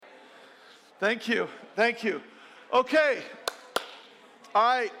Thank you. Thank you. Okay.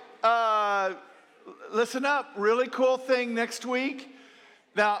 All right. Listen up. Really cool thing next week.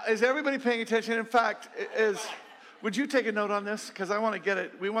 Now, is everybody paying attention? In fact, would you take a note on this? Because I want to get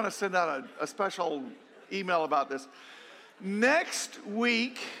it. We want to send out a special email about this. Next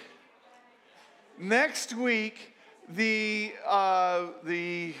week, the I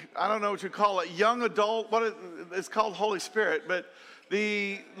don't know what you call it, young adult, it's called Holy Spirit, but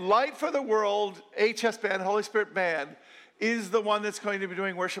the Light for the World HS Band, Holy Spirit Band, is the one that's going to be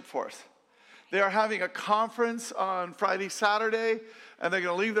doing worship for us. They are having a conference on Friday, Saturday, and they're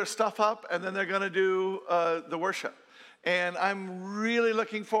going to leave their stuff up, and then they're going to do the worship. And I'm really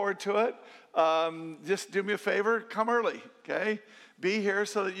looking forward to it. Just do me a favor, come early, okay? Be here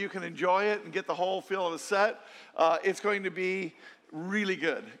so that you can enjoy it and get the whole feel of the set. It's going to be really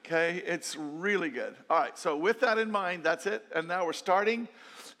good, okay? It's really good. All right, so with that in mind, that's it. And now we're starting.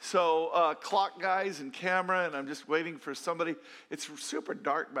 So clock guys and camera, and I'm just waiting for somebody. It's super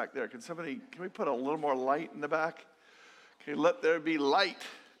dark back there. Can we put a little more light in the back? Okay, let there be light,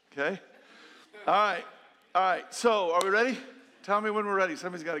 okay? All right, so are we ready? Tell me when we're ready.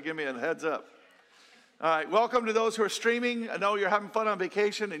 Somebody's got to give me a heads up. All right, welcome to those who are streaming. I know you're having fun on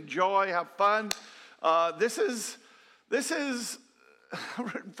vacation. Enjoy, have fun. This is,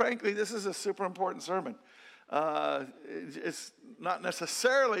 frankly, this is a super important sermon. It's not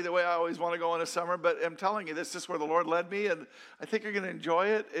necessarily the way I always want to go in the summer, but I'm telling you, this is where the Lord led me, and I think you're going to enjoy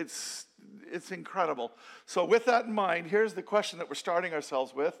it. It's incredible. So with that in mind, here's the question that we're starting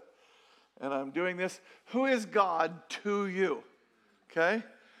ourselves with, and I'm doing this. Who is God to you? Okay?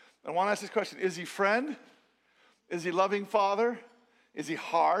 I want to ask this question. Is he friend? Is he loving father? Is he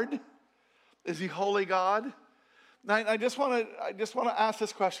hard? Is he holy God? Now, I just want to ask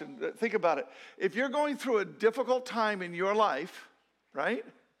this question. Think about it. If you're going through a difficult time in your life, right?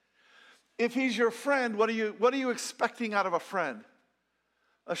 If he's your friend, what are you expecting out of a friend?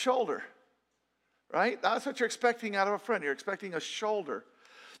 A shoulder, right? That's what you're expecting out of a friend. You're expecting a shoulder.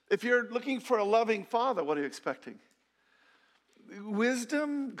 If you're looking for a loving father, what are you expecting?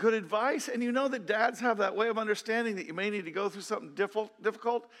 Wisdom, good advice, and you know that dads have that way of understanding that you may need to go through something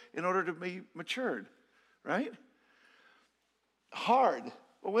difficult in order to be matured, right? Hard.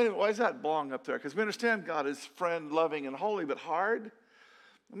 Well, wait a minute, why does that belong up there? Because we understand God is friend, loving, and holy, but hard?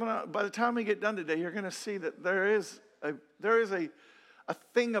 By the time we get done today, you're going to see that there is a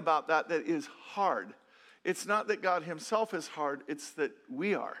thing about that is hard. It's not that God himself is hard, it's that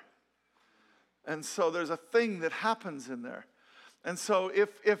we are. And so there's a thing that happens in there. And so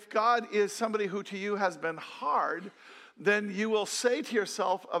if God is somebody who to you has been hard, then you will say to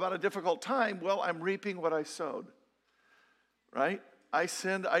yourself about a difficult time, well, I'm reaping what I sowed. Right? I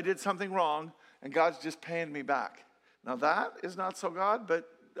sinned, I did something wrong, and God's just paying me back. Now that is not so God, but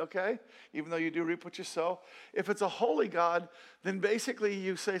okay, even though you do reap what you sow. If it's a holy God, then basically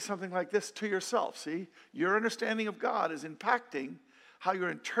you say something like this to yourself. See, your understanding of God is impacting how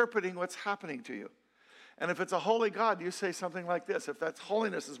you're interpreting what's happening to you. And if it's a holy God, you say something like this. If that's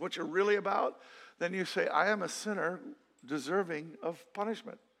holiness is what you're really about, then you say, I am a sinner deserving of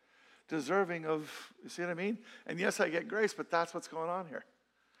punishment. Deserving of, you see what I mean? And yes, I get grace, but that's what's going on here.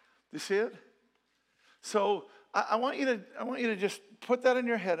 Do you see it? So I want you to just put that in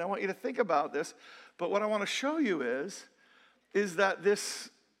your head. I want you to think about this. But what I want to show you is that this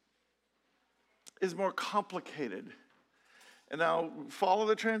is more complicated. And now follow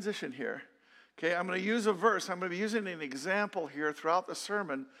the transition here. Okay, I'm going to use a verse. I'm going to be using an example here throughout the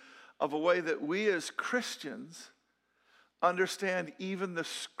sermon of a way that we as Christians understand even the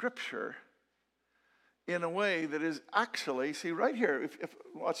scripture in a way that is actually, see right here, if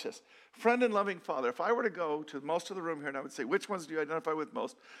watch this, friend and loving father. If I were to go to most of the room here and I would say, which ones do you identify with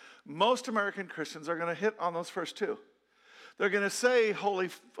most? Most American Christians are going to hit on those first two. They're going to say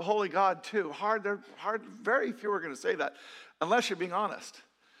holy God too. Hard, very few are going to say that unless you're being honest.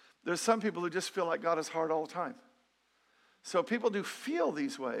 There's some people who just feel like God is hard all the time. So people do feel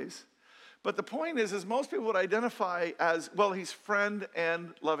these ways. But the point is most people would identify as, well, he's friend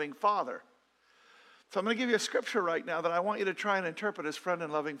and loving father. So I'm going to give you a scripture right now that I want you to try and interpret as friend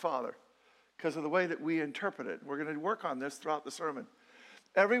and loving father because of the way that we interpret it. We're going to work on this throughout the sermon.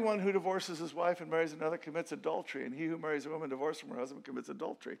 Everyone who divorces his wife and marries another commits adultery, and he who marries a woman divorced from her husband commits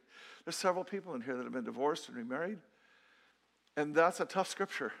adultery. There's several people in here that have been divorced and remarried, and that's a tough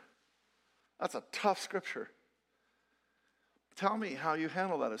scripture. That's a tough scripture. Tell me how you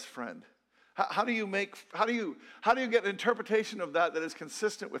handle that as friend. How do you get an interpretation of that is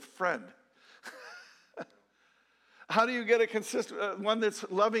consistent with friend? How do you get a consistent one that's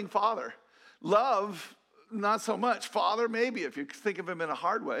loving father? Love, not so much. Father, maybe if you think of him in a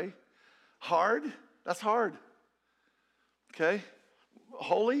hard way. Hard? That's hard. Okay?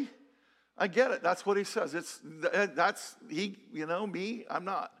 Holy? I get it. That's what he says. That's he, me, I'm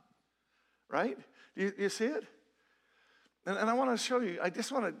not. Right? Do you see it? And I want to show you, I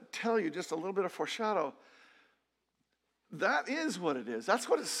just want to tell you just a little bit of foreshadow. That is what it is. That's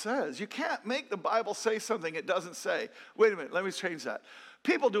what it says. You can't make the Bible say something it doesn't say. Wait a minute, let me change that.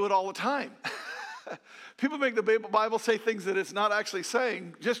 People do it all the time. People make the Bible say things that it's not actually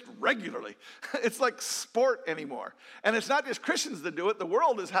saying just regularly. It's like sport anymore. And it's not just Christians that do it. The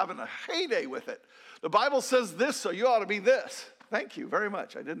world is having a heyday with it. The Bible says this, so you ought to be this. Thank you very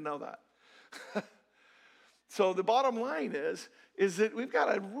much. I didn't know that. So the bottom line is that we've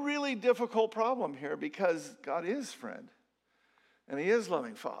got a really difficult problem here because God is friend. And he is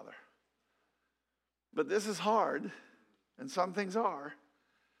loving Father. But this is hard, and some things are.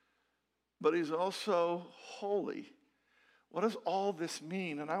 But he's also holy. What does all this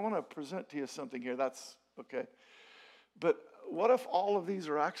mean? And I want to present to you something here. That's okay. But what if all of these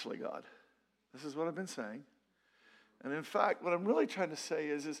are actually God? This is what I've been saying. And in fact, what I'm really trying to say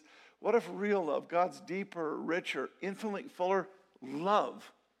is what if real love, God's deeper, richer, infinitely fuller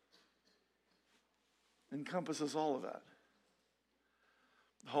love encompasses all of that?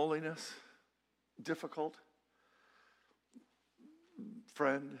 Holiness, difficult,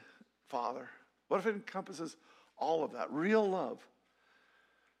 friend, Father. What if it encompasses all of that? Real love.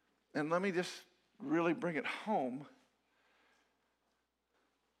 And let me just really bring it home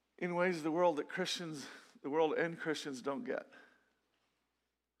in ways the world and Christians don't get.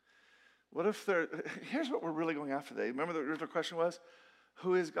 What if here's what we're really going after today. Remember the original question was,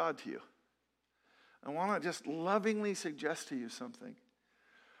 who is God to you? I want to just lovingly suggest to you something.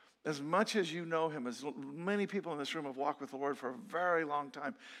 As much as you know him, as many people in this room have walked with the Lord for a very long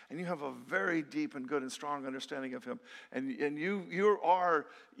time, and you have a very deep and good and strong understanding of him, and you are,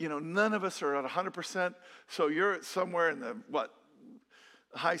 none of us are at 100%, so you're somewhere in the,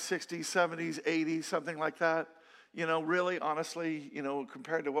 high 60s, 70s, 80s, something like that. Really, honestly,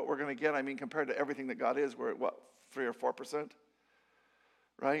 compared to what we're going to get, compared to everything that God is, we're at 3 or 4%?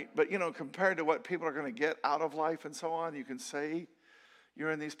 Right? But, compared to what people are going to get out of life and so on, you can say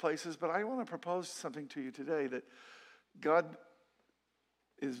you're in these places. But I want to propose something to you today that God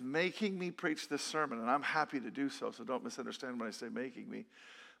is making me preach this sermon, and I'm happy to do so don't misunderstand when I say making me.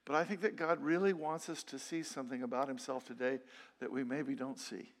 But I think that God really wants us to see something about himself today that we maybe don't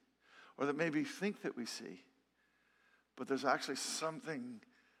see, or that maybe think that we see. But there's actually something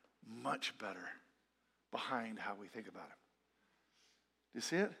much better behind how we think about him. Do you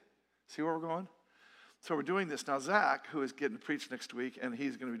see it? See where we're going? So we're doing this. Now, Zach, who is getting to preach next week, and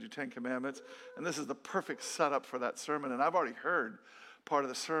he's going to do 10 Commandments, and this is the perfect setup for that sermon. And I've already heard part of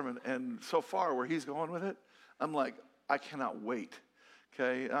the sermon, and so far where he's going with it, I'm like, I cannot wait.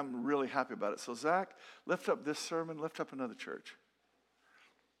 Okay, I'm really happy about it. So Zach, lift up this sermon, lift up another church.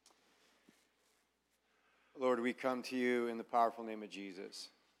 Lord, we come to you in the powerful name of Jesus.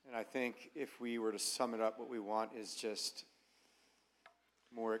 And I think if we were to sum it up, what we want is just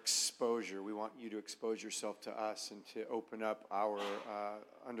more exposure. We want you to expose yourself to us and to open up our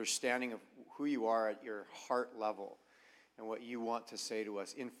understanding of who you are at your heart level and what you want to say to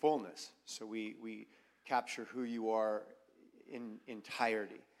us in fullness. So we capture who you are in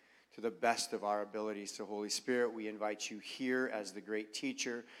entirety to the best of our abilities. So Holy Spirit, we invite you here as the great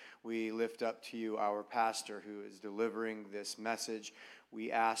teacher. We lift up to you our pastor who is delivering this message.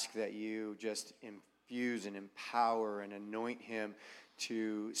 We ask that you just infuse and empower and anoint him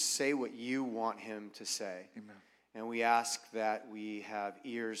to say what you want him to say. Amen. And we ask that we have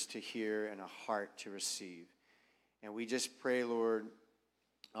ears to hear and a heart to receive. And we just pray, Lord,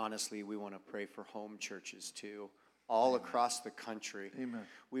 honestly, we want to pray for home churches too, all across the country. Amen.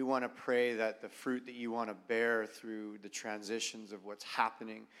 We want to pray that the fruit that you want to bear through the transitions of what's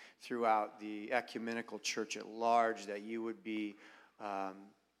happening throughout the ecumenical church at large, that you would be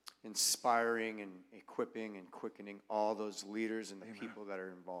inspiring and equipping and quickening all those leaders and the people that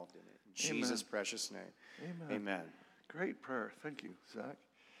are involved in it. In Jesus' precious name. Amen. Amen. Great prayer. Thank you, Zach.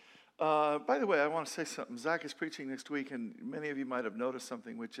 By the way, I want to say something. Zach is preaching next week, and many of you might have noticed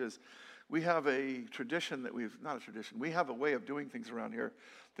something, which is we have a tradition we have a way of doing things around here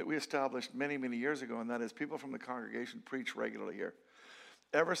that we established many, many years ago, and that is people from the congregation preach regularly here.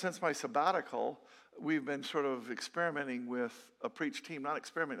 Ever since my sabbatical, we've been sort of experimenting with a preach team. Not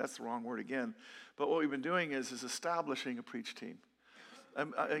experiment, that's the wrong word again. But what we've been doing is establishing a preach team.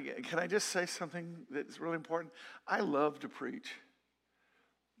 Can I just say something that's really important? I love to preach.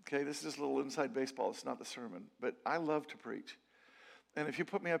 Okay, this is just a little inside baseball. It's not the sermon. But I love to preach. And if you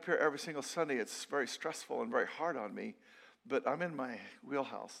put me up here every single Sunday, it's very stressful and very hard on me but I'm in my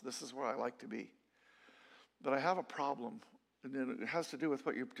wheelhouse. This is where I like to be. But I have a problem, and it has to do with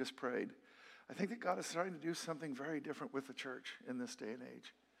what you just prayed. I think that God is starting to do something very different with the church in this day and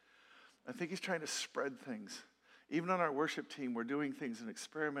age. I think he's trying to spread things. Even on our worship team, we're doing things and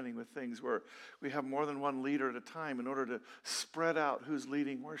experimenting with things where we have more than one leader at a time in order to spread out who's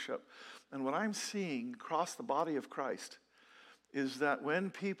leading worship. And what I'm seeing across the body of Christ is that when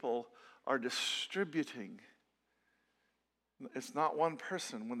people are distributing, it's not one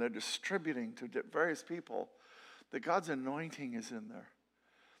person, when they're distributing to various people, that God's anointing is in there.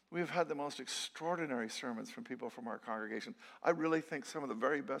 We've had the most extraordinary sermons from people from our congregation. I really think some of the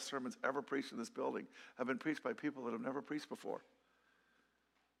very best sermons ever preached in this building have been preached by people that have never preached before.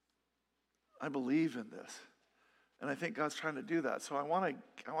 I believe in this. And I think God's trying to do that. So I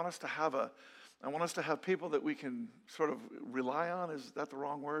want us to have people that we can sort of rely on. Is that the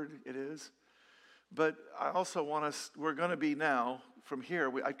wrong word? It is. But I also want us, we're going to be now, from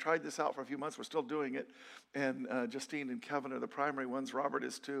here, I tried this out for a few months, we're still doing it, and Justine and Kevin are the primary ones, Robert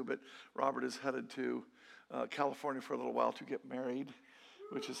is too, but Robert is headed to California for a little while to get married,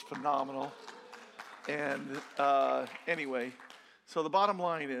 which is phenomenal. And anyway, so the bottom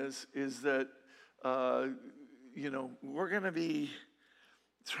line is that, we're going to be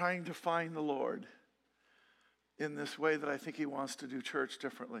trying to find the Lord in this way that I think he wants to do church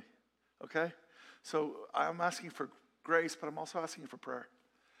differently, okay? So I'm asking for grace, but I'm also asking for prayer,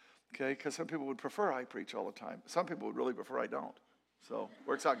 okay? Because some people would prefer I preach all the time. Some people would really prefer I don't. So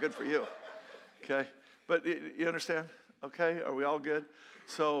works out good for you, okay? But you understand, okay? Are we all good?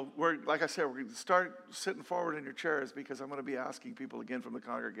 So like I said, we're going to start sitting forward in your chairs because I'm going to be asking people again from the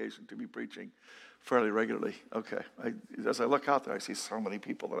congregation to be preaching fairly regularly. Okay. As I look out there, I see so many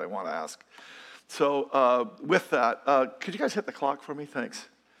people that I want to ask. So with that, could you guys hit the clock for me? Thanks.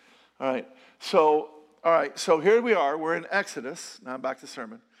 All right. So here we are. We're in Exodus. Now I'm back to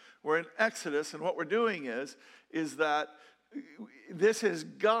sermon. We're in Exodus, and what we're doing is that this is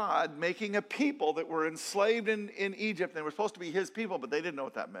God making a people that were enslaved in Egypt. They were supposed to be his people, but they didn't know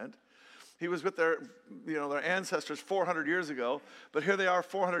what that meant. He was with their ancestors 400 years ago, but here they are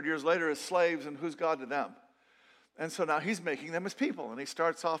 400 years later as slaves, and who's God to them? And so now he's making them his people. And he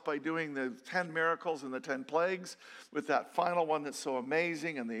starts off by doing the 10 miracles and the 10 plagues with that final one that's so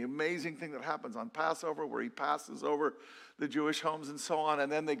amazing, and the amazing thing that happens on Passover where he passes over the Jewish homes and so on.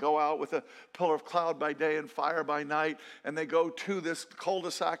 And then they go out with a pillar of cloud by day and fire by night. And they go to this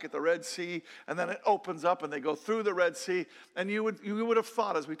cul-de-sac at the Red Sea. And then it opens up and they go through the Red Sea. And you would have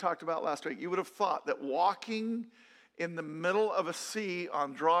thought, as we talked about last week, you would have thought that walking in the middle of a sea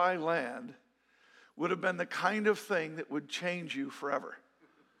on dry land would have been the kind of thing that would change you forever.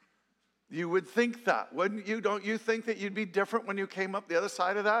 You would think that, wouldn't you? Don't you think that you'd be different when you came up the other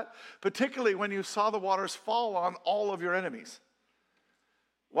side of that? Particularly when you saw the waters fall on all of your enemies,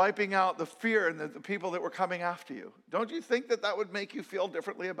 wiping out the fear and the people that were coming after you. Don't you think that would make you feel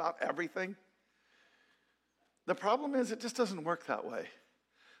differently about everything? The problem is it just doesn't work that way.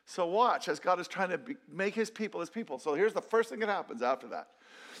 So watch as God is trying to make his people his people. So here's the first thing that happens after that.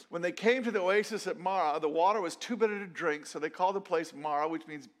 When they came to the oasis at Marah, the water was too bitter to drink, so they called the place Marah, which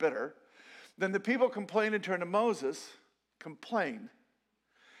means bitter. Then the people complained and turned to Moses,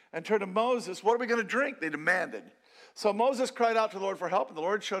 what are we going to drink? They demanded. So Moses cried out to the Lord for help, and the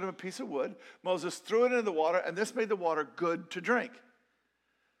Lord showed him a piece of wood. Moses threw it into the water, and this made the water good to drink.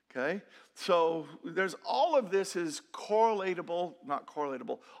 Okay? So there's all of this is not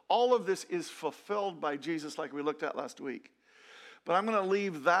correlatable. All of this is fulfilled by Jesus like we looked at last week. But I'm going to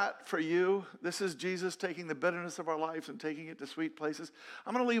leave that for you. This is Jesus taking the bitterness of our lives and taking it to sweet places.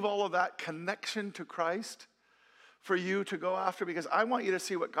 I'm going to leave all of that connection to Christ for you to go after, because I want you to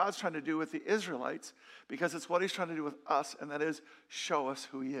see what God's trying to do with the Israelites, because it's what he's trying to do with us, and that is show us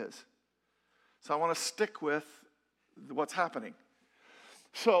who he is. So I want to stick with what's happening.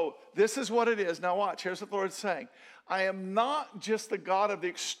 So this is what it is. Now watch, here's what the Lord's saying. I am not just the God of the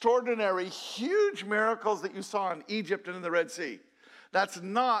extraordinary, huge miracles that you saw in Egypt and in the Red Sea. That's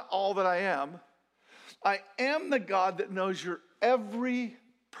not all that I am. I am the God that knows your every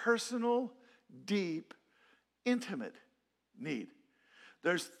personal, deep, intimate need.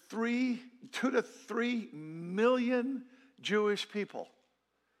 There's 2 to 3 million Jewish people.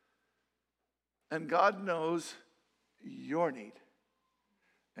 And God knows your need.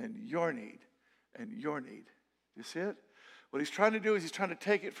 And your need. And your need. Do you see it? What he's trying to do is he's trying to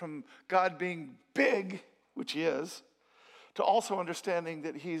take it from God being big, which he is, to also understanding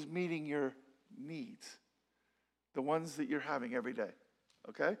that he's meeting your needs. The ones that you're having every day.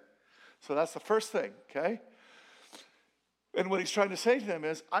 Okay? So that's the first thing, okay? And what he's trying to say to them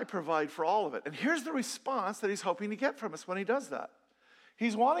is, I provide for all of it. And here's the response that he's hoping to get from us when he does that.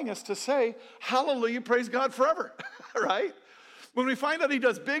 He's wanting us to say, hallelujah, praise God forever, right? When we find out he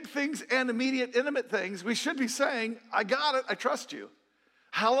does big things and immediate, intimate things, we should be saying, I got it, I trust you.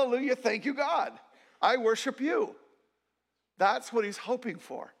 Hallelujah, thank you, God. I worship you. That's what he's hoping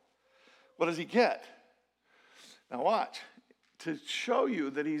for. What does he get? Now watch. To show you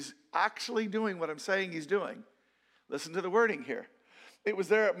that he's actually doing what I'm saying he's doing, listen to the wording here. It was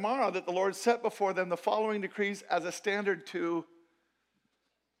there at Marah that the Lord set before them the following decrees as a standard to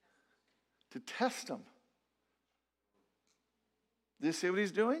test them. Do you see what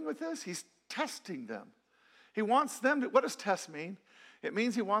he's doing with this? He's testing them. He wants them to, what does test mean? It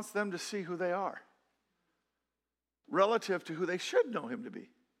means he wants them to see who they are relative to who they should know him to be.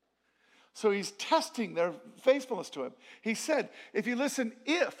 So he's testing their faithfulness to him. He said, if you listen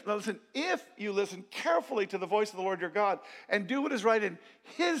carefully to the voice of the Lord your God and do what is right in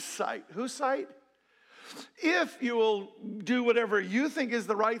his sight. Whose sight? If you will do whatever you think is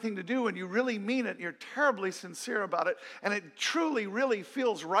the right thing to do and you really mean it, and you're terribly sincere about it, and it truly, really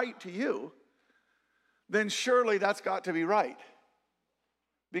feels right to you, then surely that's got to be right.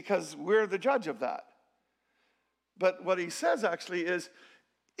 Because we're the judge of that. But what he says actually is,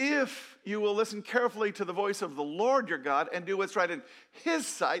 if you will listen carefully to the voice of the Lord your God and do what's right in his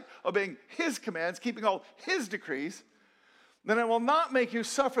sight, obeying his commands, keeping all his decrees, then I will not make you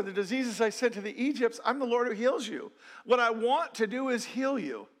suffer the diseases I sent to the Egypts. I'm the Lord who heals you. What I want to do is heal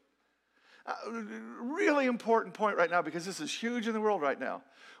you. Really important point right now, because this is huge in the world right now.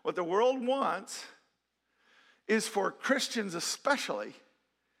 What the world wants is for Christians especially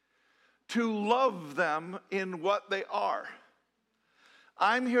to love them in what they are.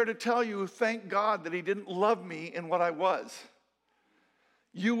 I'm here to tell you, thank God that he didn't love me in what I was.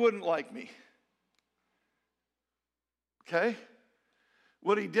 You wouldn't like me. Okay?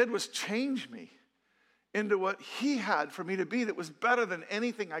 What he did was change me into what he had for me to be that was better than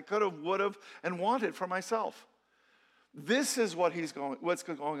anything I could have, would have, and wanted for myself. This is what's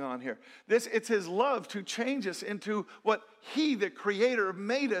going on here. It's his love to change us into what he, the creator,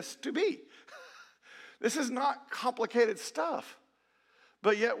 made us to be. This is not complicated stuff.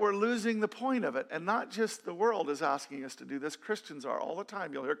 But yet we're losing the point of it. And not just the world is asking us to do this. Christians are all the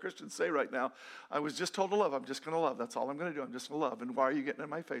time. You'll hear Christians say right now, I was just told to love. I'm just going to love. That's all I'm going to do. I'm just going to love. And why are you getting in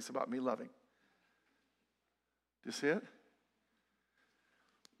my face about me loving? Do you see it?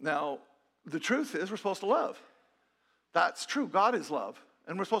 Now, the truth is we're supposed to love. That's true. God is love.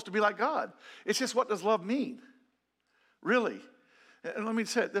 And we're supposed to be like God. It's just, what does love mean? Really? And let me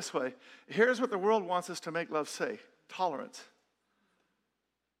say it this way. Here's what the world wants us to make love say. Tolerance.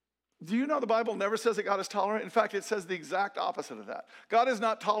 Do you know the Bible never says that God is tolerant? In fact, it says the exact opposite of that. God is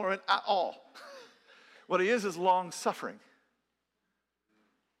not tolerant at all. What he is long-suffering.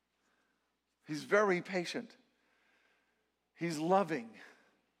 He's very patient. He's loving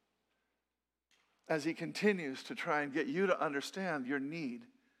as he continues to try and get you to understand your need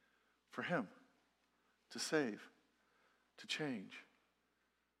for him to save, to change,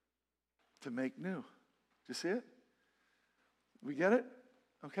 to make new. Do you see it? We get it?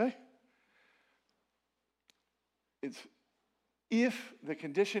 Okay? It's if the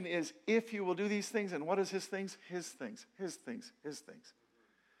condition is if you will do these things, and what is his things? His things, his things, his things.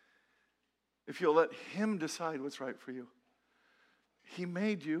 If you'll let him decide what's right for you. He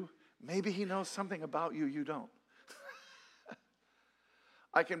made you. Maybe he knows something about you you don't.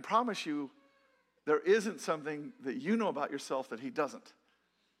 I can promise you there isn't something that you know about yourself that he doesn't.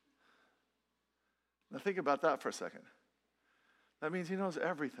 Now think about that for a second. That means he knows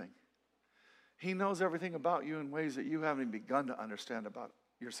everything. He knows everything about you in ways that you haven't even begun to understand about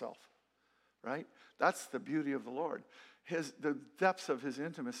yourself, right? That's the beauty of the Lord. The depths of his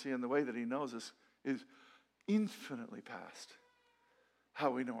intimacy and the way that he knows us is infinitely past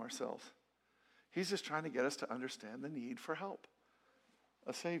how we know ourselves. He's just trying to get us to understand the need for help,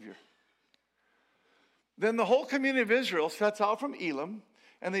 a Savior. Then the whole community of Israel sets out from Elim,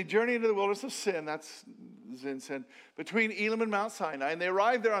 and they journey into the wilderness of Sin, that's Sin, between Elim and Mount Sinai. And they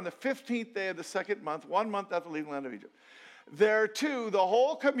arrived there on the 15th day of the second month, 1 month after leaving the land of Egypt. There too, the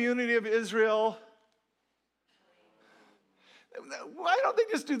whole community of Israel, why don't they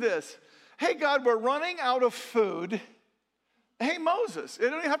just do this? Hey, God, we're running out of food. Hey, Moses, they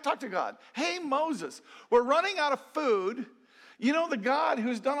don't even have to talk to God. Hey, Moses, we're running out of food. You know the God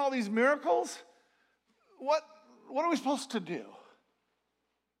who's done all these miracles? What are we supposed to do?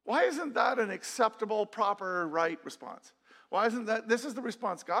 Why isn't that an acceptable, proper, right response? Why isn't that? This is the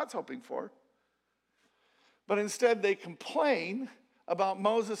response God's hoping for. But instead they complain about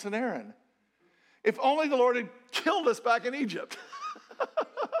Moses and Aaron. If only the Lord had killed us back in Egypt.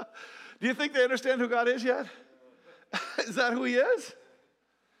 Do you think they understand who God is yet? Is that who he is?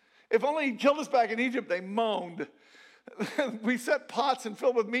 If only he killed us back in Egypt, they moaned. We set pots and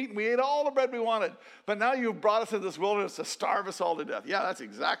filled with meat, and we ate all the bread we wanted. But now you've brought us into this wilderness to starve us all to death. Yeah, that's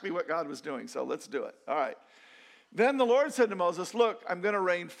exactly what God was doing, so let's do it. All right. Then the Lord said to Moses, look, I'm going to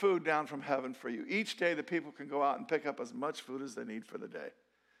rain food down from heaven for you. Each day the people can go out and pick up as much food as they need for the day.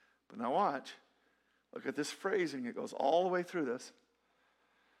 But now watch. Look at this phrasing. It goes all the way through this.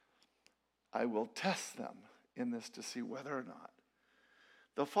 I will test them in this to see whether or not.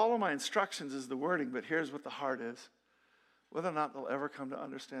 They'll follow my instructions is the wording, but here's what the heart is. Whether or not they'll ever come to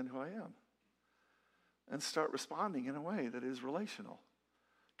understand who I am. And start responding in a way that is relational.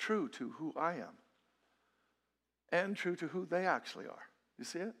 True to who I am. And true to who they actually are. You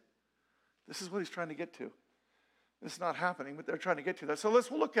see it? This is what he's trying to get to. It's not happening, but they're trying to get to that. So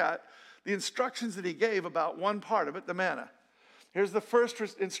let's look at the instructions that he gave about one part of it, the manna. Here's the first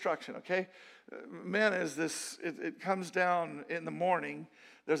instruction, okay? Manna is this, it comes down in the morning.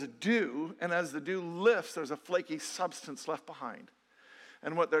 There's a dew, and as the dew lifts, there's a flaky substance left behind.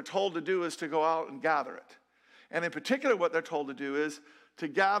 And what they're told to do is to go out and gather it. And in particular, what they're told to do is to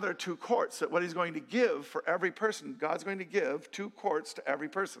gather 2 quarts, that what he's going to give for every person, God's going to give 2 quarts to every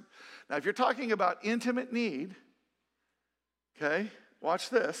person. Now, if you're talking about intimate need, okay, watch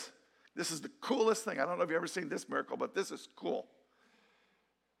this. This is the coolest thing. I don't know if you've ever seen this miracle, but this is cool.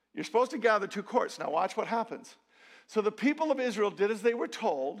 You're supposed to gather 2 quarts. Now, watch what happens. So the people of Israel did as they were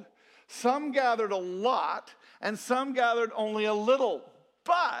told. Some gathered a lot, and some gathered only a little.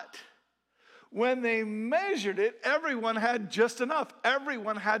 But when they measured it, everyone had just enough.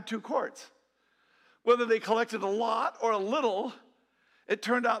 Everyone had 2 quarts. Whether they collected a lot or a little, it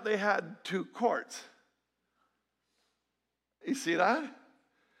turned out they had 2 quarts. You see that?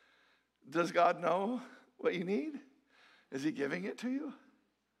 Does God know what you need? Is he giving it to you?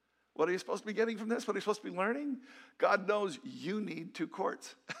 What are you supposed to be getting from this? What are you supposed to be learning? God knows you need 2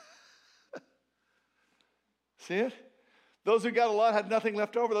 quarts. See it? Those who got a lot had nothing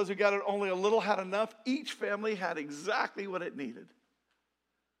left over. Those who got it only a little had enough. Each family had exactly what it needed.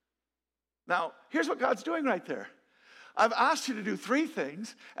 Now, here's what God's doing right there. I've asked you to do 3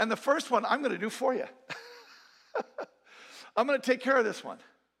 things, and the first one I'm going to do for you. I'm going to take care of this one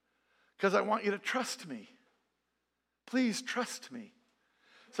because I want you to trust me. Please trust me.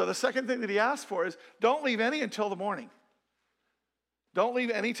 So the second thing that he asked for is don't leave any until the morning. Don't leave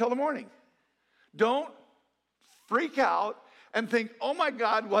any till the morning. Don't freak out and think, oh my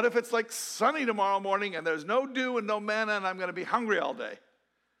God, what if it's like sunny tomorrow morning and there's no dew and no manna and I'm going to be hungry all day?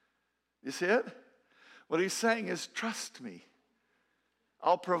 You see it? What he's saying is trust me.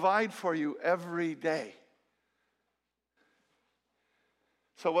 I'll provide for you every day.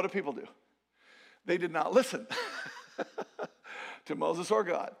 So what do people do? They did not listen to Moses or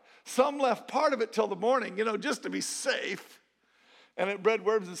God. Some left part of it till the morning, just to be safe. And it bred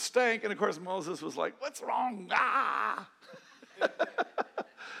worms and stank. And of course, Moses was like, what's wrong? Ah!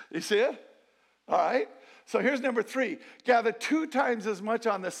 You see it? All right. So here's number 3. Gather 2 times as much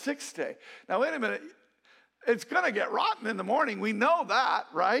on the 6th day. Now, wait a minute. It's going to get rotten in the morning. We know that,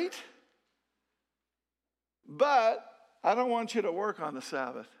 right? But I don't want you to work on the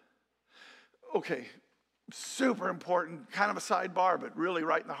Sabbath. Okay, super important, kind of a sidebar, but really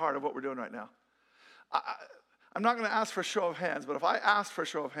right in the heart of what we're doing right now. I'm not going to ask for a show of hands, but if I ask for a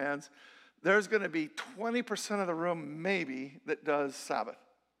show of hands, there's going to be 20% of the room maybe that does Sabbath.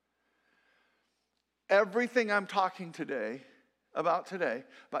 Everything I'm talking about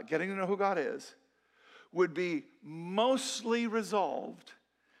getting to know who God is, would be mostly resolved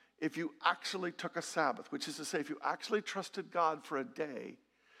if you actually took a Sabbath, which is to say, if you actually trusted God for a day,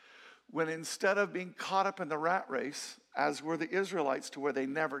 when instead of being caught up in the rat race, as were the Israelites to where they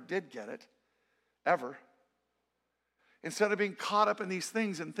never did get it, ever, instead of being caught up in these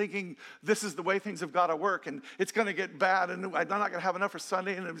things and thinking this is the way things have got to work and it's going to get bad and I'm not going to have enough for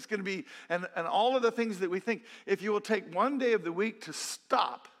Sunday and it's going to be, and all of the things that we think, if you will take one day of the week to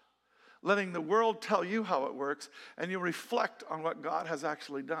stop letting the world tell you how it works and you reflect on what God has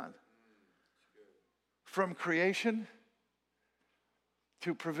actually done. From creation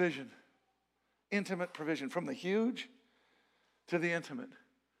to provision, intimate provision, from the huge to the intimate.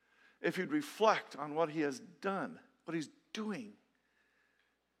 If you'd reflect on what he has done, what he's doing,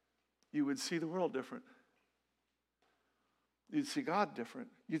 you would see the world different. You'd see God different.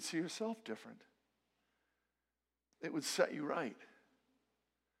 You'd see yourself different. It would set you right.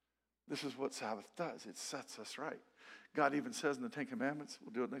 This is what Sabbath does. It sets us right. God even says in the 10 Commandments,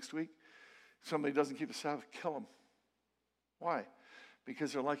 we'll do it next week, if somebody doesn't keep the Sabbath, kill him. Why?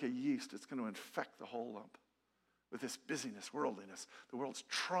 because they're like a yeast. It's going to infect the whole lump with this busyness, worldliness. The world's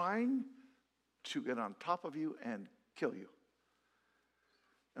trying to get on top of you and kill you.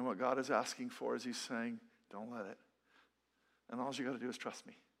 And what God is asking for is he's saying, don't let it. And all you got to do is trust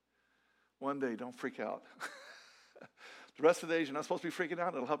me. One day, don't freak out. The rest of the days, you're not supposed to be freaking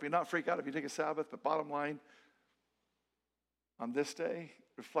out. It'll help you not freak out if you take a Sabbath. But bottom line, on this day,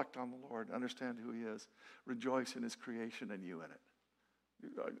 reflect on the Lord. Understand who he is. Rejoice in his creation and you in it.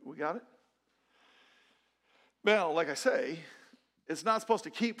 We got it? Well, like I say, it's not supposed to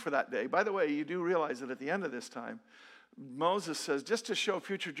keep for that day. By the way, you do realize that at the end of this time, Moses says, just to show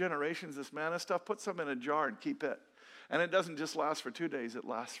future generations this manna stuff, put some in a jar and keep it. And it doesn't just last for 2 days. It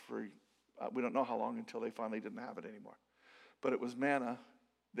lasts for, we don't know how long until they finally didn't have it anymore. But it was manna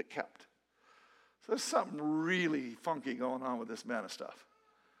that kept. So there's something really funky going on with this manna stuff.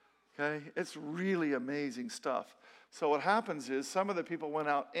 Okay? It's really amazing stuff. So what happens is some of the people went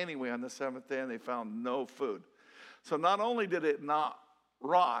out anyway on the seventh day and they found no food. So not only did it not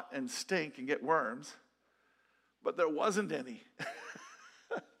rot and stink and get worms, but there wasn't any.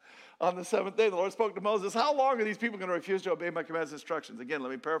 On the seventh day, the Lord spoke to Moses, how long are these people going to refuse to obey my commands and instructions? Again,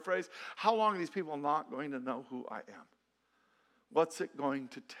 let me paraphrase. How long are these people not going to know who I am? What's it going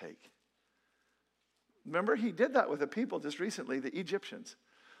to take? Remember, he did that with the people just recently, the Egyptians.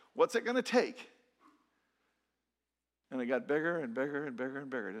 What's it going to take? And it got bigger and bigger and bigger and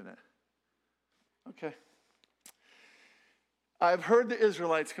bigger, didn't it? Okay. I've heard the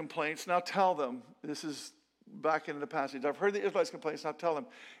Israelites' complaints. Now tell them, this is back into the passage. I've heard the Israelites' complaints. Now tell them,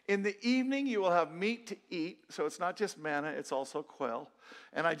 in the evening you will have meat to eat. So it's not just manna, it's also quail.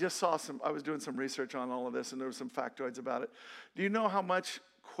 And I just saw I was doing some research on all of this, and there were some factoids about it. Do you know how much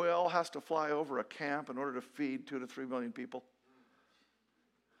quail has to fly over a camp in order to feed 2 to 3 million people?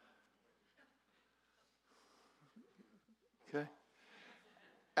 Okay.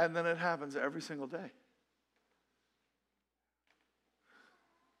 And then it happens every single day.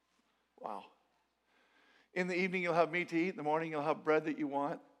 Wow. In the evening, you'll have meat to eat. In the morning, you'll have bread that you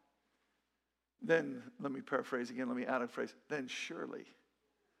want. Then, let me paraphrase again. Let me add a phrase. Then surely,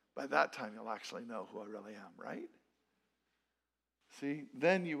 by that time, you'll actually know who I really am, right? See?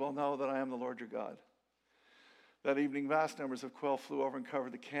 Then you will know that I am the Lord your God. That evening, vast numbers of quail flew over and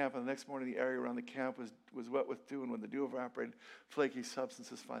covered the camp. And the next morning, the area around the camp was wet with dew. And when the dew evaporated, flaky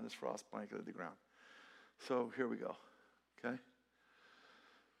substances, fine as frost, blanketed the ground. So here we go. Okay?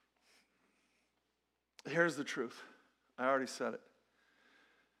 Here's the truth. I already said it.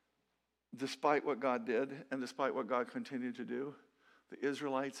 Despite what God did and despite what God continued to do, the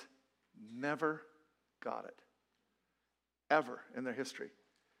Israelites never got it. Ever in their history.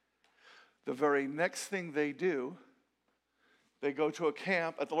 The very next thing they do, they go to a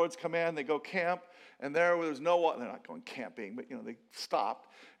camp. At the Lord's command, they go camp, and there was no water. They're not going camping, but they stopped.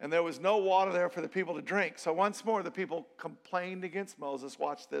 And there was no water there for the people to drink. So once more, the people complained against Moses.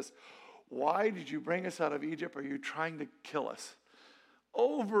 Watch this. Why did you bring us out of Egypt? Are you trying to kill us?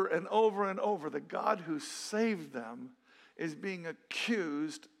 Over and over and over, the God who saved them is being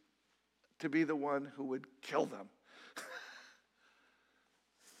accused to be the one who would kill them.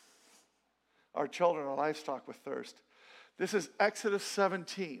 Our children are livestock with thirst. This is Exodus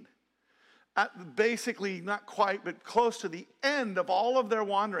 17. At basically, not quite, but close to the end of all of their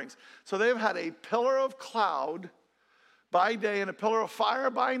wanderings. So they've had a pillar of cloud by day and a pillar of fire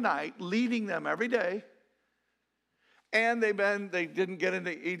by night, leading them every day. And they didn't get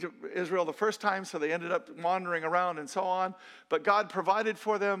into Israel the first time, so they ended up wandering around and so on. But God provided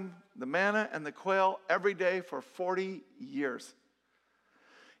for them the manna and the quail every day for 40 years.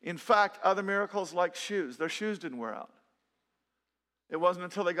 In fact, other miracles like shoes, their shoes didn't wear out. It wasn't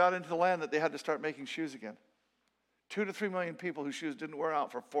until they got into the land that they had to start making shoes again. 2 to 3 million people whose shoes didn't wear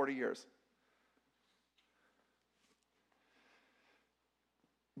out for 40 years.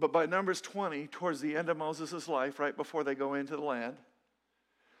 But by Numbers 20, towards the end of Moses' life, right before they go into the land,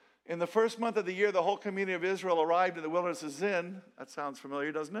 in the first month of the year, the whole community of Israel arrived in the wilderness of Zin. That sounds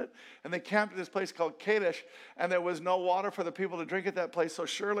familiar, doesn't it? And they camped at this place called Kadesh, and there was no water for the people to drink at that place. So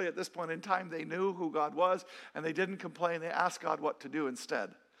surely at this point in time, they knew who God was, and they didn't complain. They asked God what to do instead.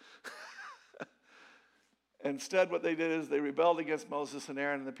 Instead, what they did is they rebelled against Moses and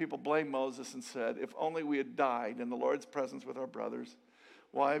Aaron, and the people blamed Moses and said, if only we had died in the Lord's presence with our brothers.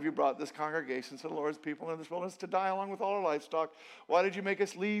 Why have you brought this congregation to the Lord's people in this wilderness to die along with all our livestock? Why did you make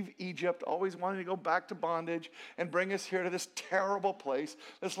us leave Egypt, always wanting to go back to bondage, and bring us here to this terrible place?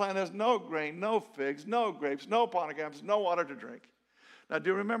 This land has no grain, no figs, no grapes, no pomegranates, no water to drink. Now,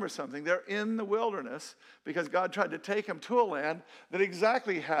 do remember something. They're in the wilderness because God tried to take them to a land that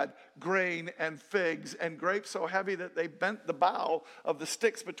exactly had grain and figs and grapes so heavy that they bent the bough of the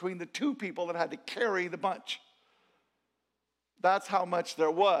sticks between the two people that had to carry the bunch. That's how much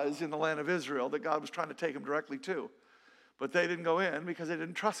there was in the land of Israel that God was trying to take them directly to. But they didn't go in because they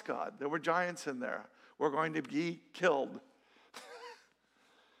didn't trust God. There were giants in there. We're going to be killed.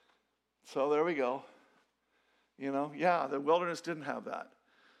 So there we go. The wilderness didn't have that.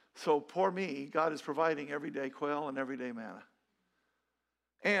 So poor me, God is providing everyday quail and everyday manna.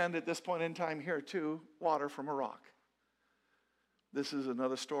 And at this point in time here too, water from a rock. This is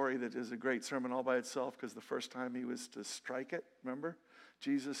another story that is a great sermon all by itself because the first time he was to strike it, remember?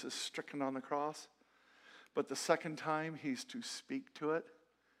 Jesus is stricken on the cross. But the second time he's to speak to it.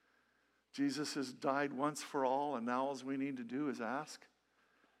 Jesus has died once for all, and now all we need to do is ask.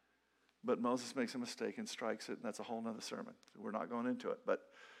 But Moses makes a mistake and strikes it, and that's a whole other sermon. We're not going into it. But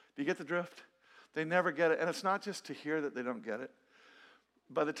do you get the drift? They never get it. And it's not just to hear that they don't get it.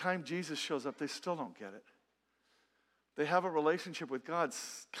 By the time Jesus shows up, they still don't get it. They have a relationship with God,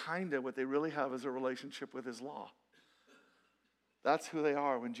 kind of what they really have is a relationship with his law. That's who they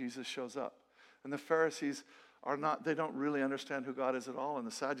are when Jesus shows up. And the Pharisees are not, they don't really understand who God is at all, and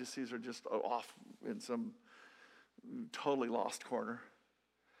the Sadducees are just off in some totally lost corner.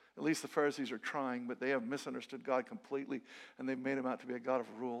 At least the Pharisees are trying, but they have misunderstood God completely, and they've made him out to be a God of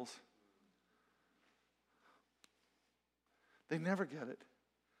rules. They never get it.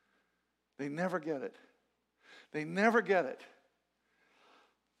 They never get it. They never get it.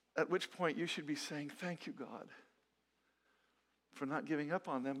 At which point you should be saying, thank you, God, for not giving up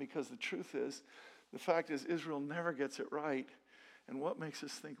on them, because the truth is, the fact is, Israel never gets it right. And what makes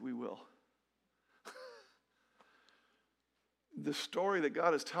us think we will? The story that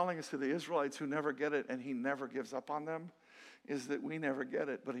God is telling us to the Israelites who never get it and he never gives up on them is that we never get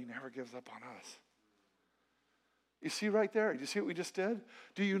it, but he never gives up on us. You see right there? You see what we just did?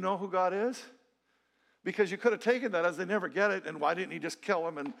 Do you know who God is? Because you could have taken that as they never get it, and why didn't he just kill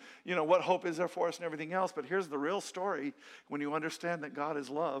them, and what hope is there for us and everything else. But here's the real story when you understand that God is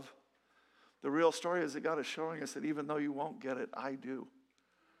love. The real story is that God is showing us that even though you won't get it, I do.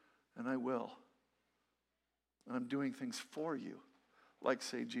 And I will. And I'm doing things for you, like,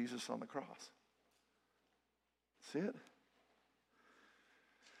 say, Jesus on the cross. See it?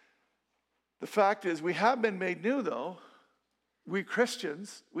 The fact is, we have been made new, though. We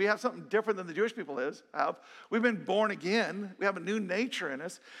Christians, we have something different than the Jewish people have. We've been born again. We have a new nature in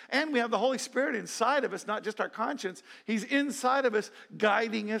us. And we have the Holy Spirit inside of us, not just our conscience. He's inside of us,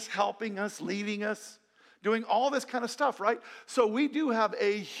 guiding us, helping us, leading us, doing all this kind of stuff, right? So we do have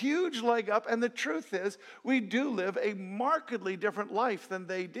a huge leg up. And the truth is, we do live a markedly different life than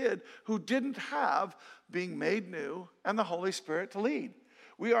they did who didn't have being made new and the Holy Spirit to lead.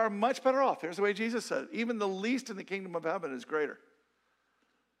 We are much better off. Here's the way Jesus said, even the least in the kingdom of heaven is greater.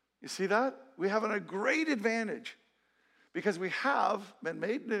 You see that? We have a great advantage because we have been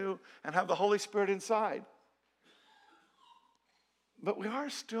made new and have the Holy Spirit inside. But we are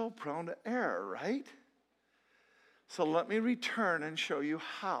still prone to error, right? So let me return and show you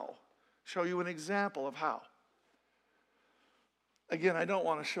how. Show you an example of how. Again, I don't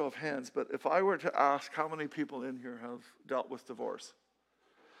want a show of hands, but if I were to ask how many people in here have dealt with divorce,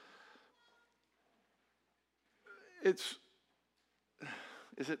 is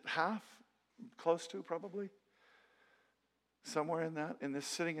it half? Close to, probably? Somewhere in that,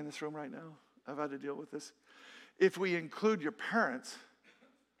 sitting in this room right now, I've had to deal with this. If we include your parents,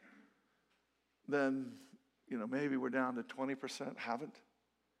 then, maybe we're down to 20% haven't.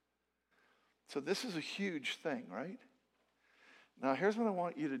 So this is a huge thing, right? Now, here's what I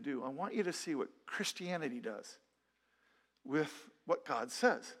want you to do. I want you to see what Christianity does with what God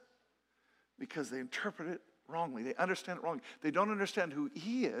says, because they interpret it wrongly. They understand it wrongly. They don't understand who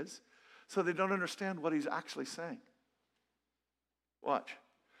he is, so they don't understand what he's actually saying. Watch.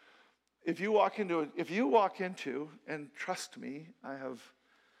 If you walk into, and trust me, I have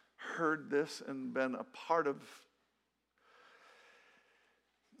heard this and been a part of,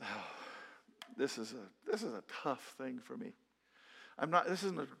 this is a tough thing for me. This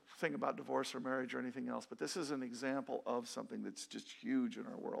isn't a thing about divorce or marriage or anything else, but this is an example of something that's just huge in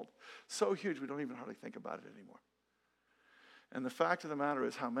our world. So huge we don't even hardly think about it anymore. And the fact of the matter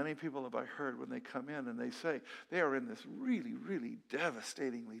is, how many people have I heard when they come in and they say they are in this really, really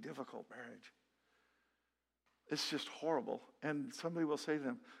devastatingly difficult marriage. It's just horrible. And somebody will say to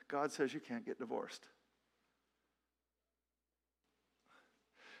them, God says you can't get divorced.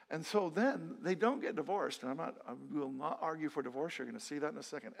 And so then they don't get divorced. And I will not argue for divorce. You're going to see that in a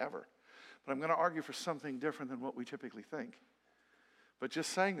second, ever. But I'm going to argue for something different than what we typically think. But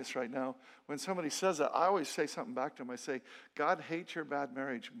just saying this right now, when somebody says that, I always say something back to them. I say, God hates your bad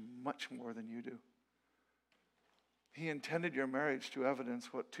marriage much more than you do. He intended your marriage to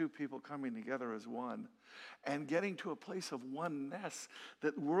evidence what two people coming together as one and getting to a place of oneness.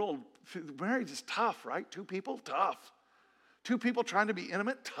 Marriage is tough, right? Two people, tough. Two people trying to be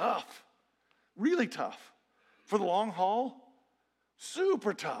intimate, tough. Really tough. For the long haul,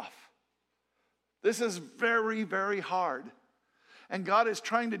 super tough. This is very, very hard. And God is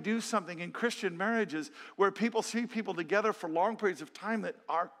trying to do something in Christian marriages where people see people together for long periods of time that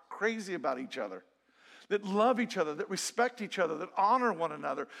are crazy about each other, that love each other, that respect each other, that honor one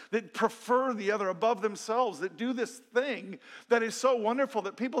another, that prefer the other above themselves, that do this thing that is so wonderful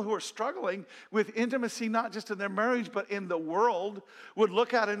that people who are struggling with intimacy, not just in their marriage, but in the world, would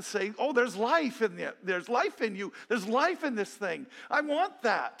look at it and say, oh, there's life in it. There's life in you. There's life in this thing. I want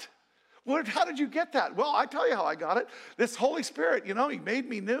that. How did you get that? Well, I tell you how I got it. This Holy Spirit, He made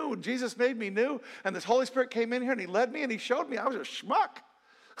me new. Jesus made me new. And this Holy Spirit came in here and He led me and He showed me I was a schmuck.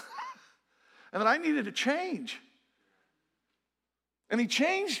 And that I needed to change. And He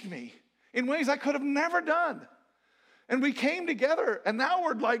changed me in ways I could have never done. And we came together, and now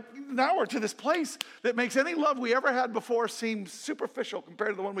we're to this place that makes any love we ever had before seem superficial compared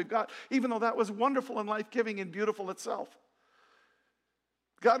to the one we've got, even though that was wonderful and life-giving and beautiful itself.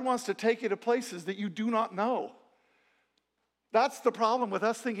 God wants to take you to places that you do not know. That's the problem with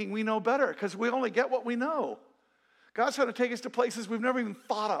us thinking we know better, because we only get what we know. God's trying to take us to places we've never even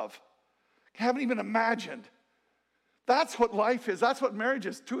thought of, haven't even imagined. That's what life is. That's what marriage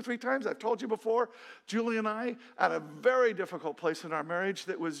is. 2 or 3 times I've told you before, Julie and I at a very difficult place in our marriage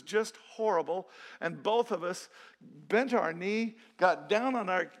that was just horrible, and both of us bent our knee, got down on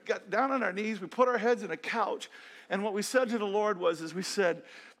our knees, we put our heads in a couch, and what we said to the Lord was we said,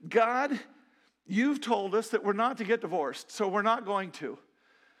 God, you've told us that we're not to get divorced, so we're not going to.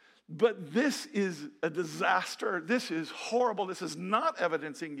 But this is a disaster. This is horrible. This is not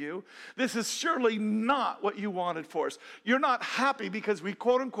evidencing you. This is surely not what you wanted for us. You're not happy because we,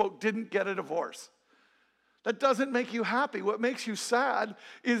 quote unquote, didn't get a divorce. That doesn't make you happy. What makes you sad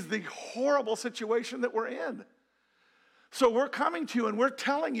is the horrible situation that we're in. So we're coming to you and we're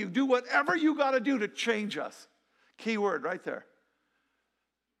telling you, do whatever you got to do to change us. Key word right there.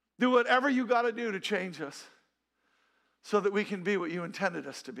 Do whatever you got to do to change us so that we can be what you intended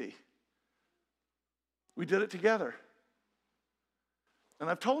us to be. We did it together. And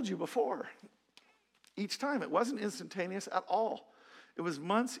I've told you before, each time it wasn't instantaneous at all. It was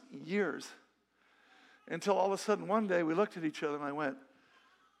months, years, until all of a sudden one day we looked at each other and I went,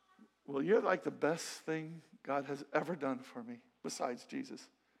 well, you're like the best thing God has ever done for me besides Jesus.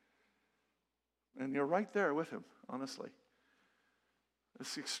 And you're right there with Him, honestly.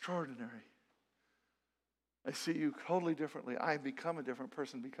 It's extraordinary. I see you totally differently. I've become a different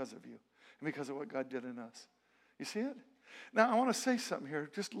person because of you and because of what God did in us. You see it? Now, I want to say something here,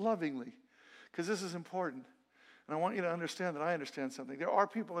 just lovingly, because this is important. And I want you to understand that I understand something. There are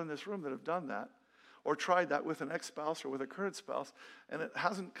people in this room that have done that or tried that with an ex-spouse or with a current spouse, and it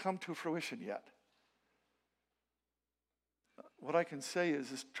hasn't come to fruition yet. What I can say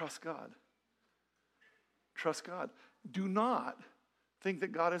is trust God. Trust God. Do not think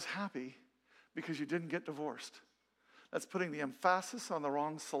that God is happy because you didn't get divorced. That's putting the emphasis on the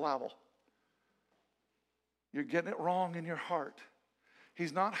wrong syllable. You're getting it wrong in your heart.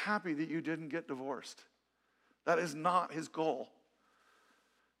 He's not happy that you didn't get divorced. That is not His goal.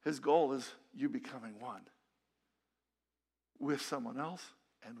 His goal is you becoming one with someone else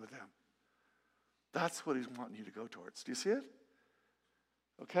and with them. That's what He's wanting you to go towards. Do you see it?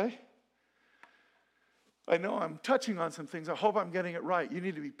 Okay? I know I'm touching on some things. I hope I'm getting it right. You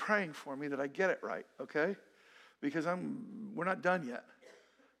need to be praying for me that I get it right, okay? Because we're not done yet.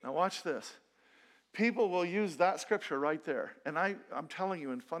 Now watch this. People will use that scripture right there. And I'm telling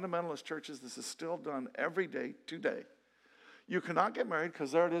you, in fundamentalist churches, this is still done every day, today. You cannot get married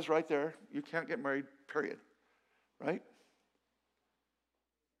because there it is right there. You can't get married, period. Right?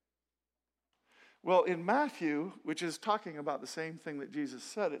 Well, in Matthew, which is talking about the same thing that Jesus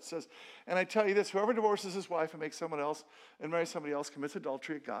said, it says, and I tell you this, whoever divorces his wife and makes someone else and marries somebody else commits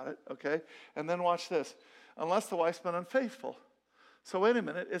adultery. Got it, okay? And then watch this. Unless the wife's been unfaithful. So wait a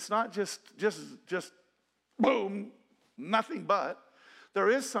minute. It's not just boom, nothing but.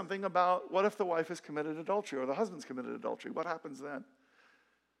 There is something about what if the wife has committed adultery or the husband's committed adultery? What happens then?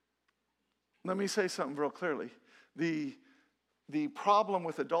 Let me say something real clearly. The problem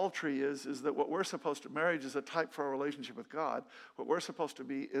with adultery is that what we're supposed to, marriage is a type for our relationship with God. What we're supposed to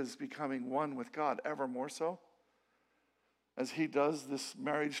be is becoming one with God, ever more so, as He does this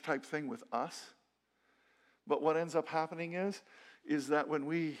marriage type thing with us. But what ends up happening is is that when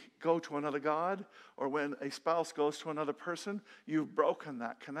we go to another God or when a spouse goes to another person, you've broken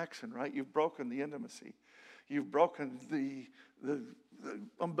that connection, right? You've broken the intimacy. You've broken the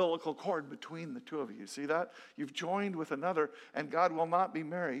umbilical cord between the two of you. See that? You've joined with another, and God will not be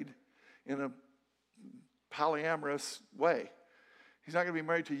married in a polyamorous way. He's not going to be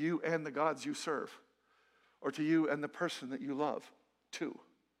married to you and the gods you serve, or to you and the person that you love, too. Do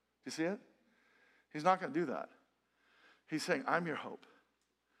you see it? He's not going to do that. He's saying, I'm your hope.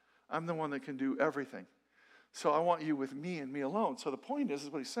 I'm the one that can do everything. So I want you with me and me alone. So the point is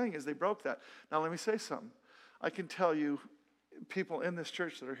what he's saying is they broke that. Now let me say something. I can tell you people in this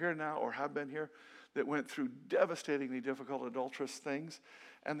church that are here now or have been here that went through devastatingly difficult adulterous things,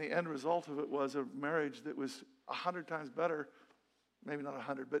 and the end result of it was a marriage that was 100 times better, maybe not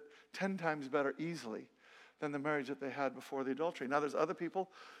 100, but 10 times better easily than the marriage that they had before the adultery. Now there's other people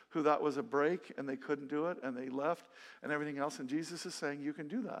who that was a break and they couldn't do it and they left and everything else, and Jesus is saying you can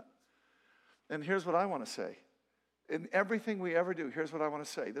do that. And here's what I want to say. In everything we ever do, here's what I want to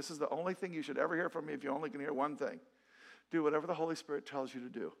say. This is the only thing you should ever hear from me if you only can hear one thing. Do whatever the Holy Spirit tells you to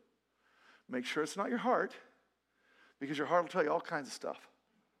do. Make sure it's not your heart, because your heart will tell you all kinds of stuff.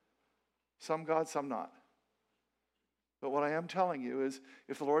 Some God, some not. But what I am telling you is,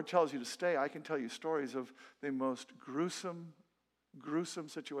 if the Lord tells you to stay, I can tell you stories of the most gruesome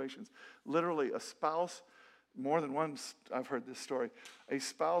situations. Literally, a spouse, more than once I've heard this story, a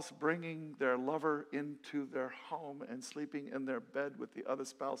spouse bringing their lover into their home and sleeping in their bed with the other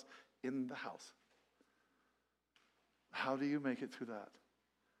spouse in the house. How do you make it through that?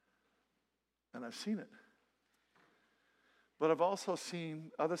 And I've seen it. But I've also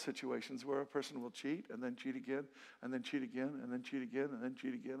seen other situations where a person will cheat and then cheat again and then cheat again and then cheat again and then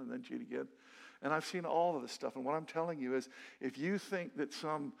cheat again and then cheat again. And I've seen all of this stuff. And what I'm telling you is, if you think there's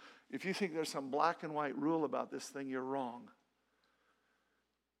some black and white rule about this thing, you're wrong.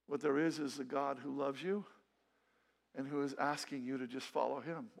 What there is a God who loves you and who is asking you to just follow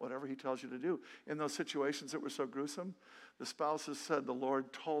him, whatever he tells you to do. In those situations that were so gruesome, the spouses said the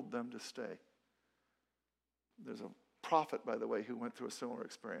Lord told them to stay. There's a prophet, by the way, who went through a similar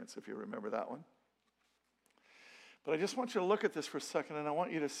experience, if you remember that one. But I just want you to look at this for a second, and I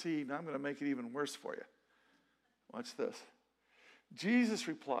want you to see, now I'm going to make it even worse for you. Watch this. Jesus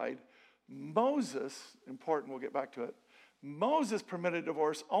replied, Moses, important, we'll get back to it, Moses permitted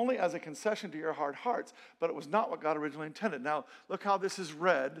divorce only as a concession to your hard hearts, but it was not what God originally intended. Now, look how this is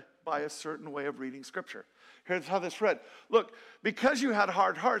read by a certain way of reading Scripture. Here's how this read. Look, because you had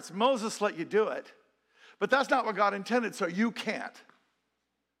hard hearts, Moses let you do it, but that's not what God intended, so you can't.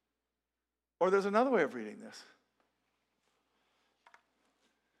 Or there's another way of reading this.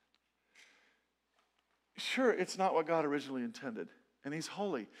 Sure, it's not what God originally intended, and he's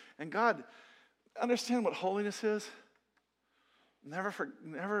holy. And God, understand what holiness is?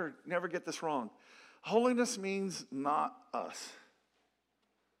 Never get this wrong. Holiness means not us.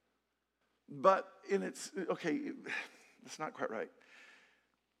 But it's not quite right.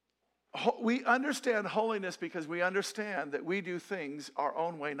 We understand holiness because we understand that we do things our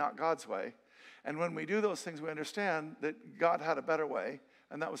own way, not God's way. And when we do those things, we understand that God had a better way,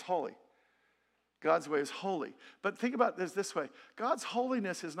 and that was holy. God's way is holy. But think about this way. God's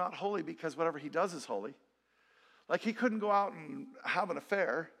holiness is not holy because whatever he does is holy. Like, he couldn't go out and have an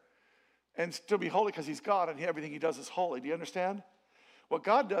affair and still be holy because he's God and everything he does is holy. Do you understand? What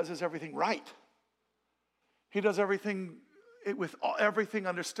God does is everything right. He does everything with everything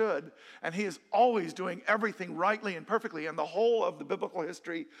understood, and he is always doing everything rightly and perfectly, and the whole of the biblical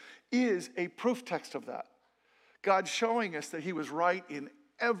history is a proof text of that. God showing us that he was right in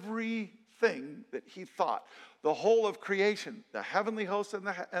everything that he thought. The whole of creation, the heavenly host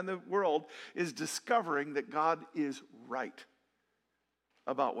and the world, is discovering that God is right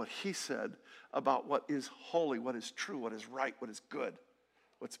about what he said, about what is holy, what is true, what is right, what is good,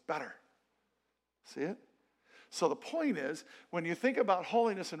 what's better. See it? So the point is, when you think about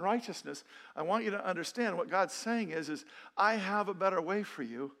holiness and righteousness, I want you to understand what God's saying is I have a better way for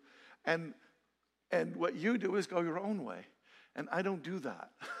you, and what you do is go your own way, and I don't do that.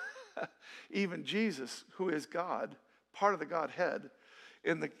 Even Jesus, who is God, part of the Godhead,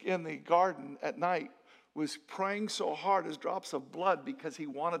 in the garden at night, was praying so hard as drops of blood because he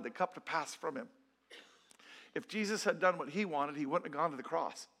wanted the cup to pass from him. If Jesus had done what he wanted, he wouldn't have gone to the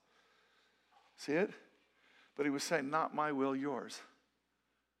cross. See it? But he was saying, not my will, yours.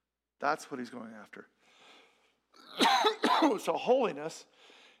 That's what he's going after. So holiness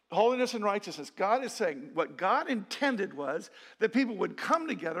and righteousness. God is saying what God intended was that people would come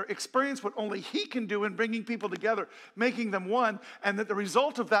together, experience what only he can do in bringing people together, making them one, and that the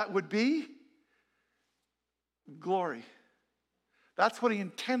result of that would be glory. That's what he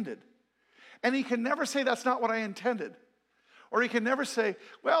intended. And he can never say, that's not what I intended. Or he can never say,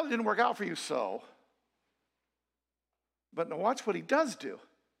 well, it didn't work out for you, so. But now watch what he does do.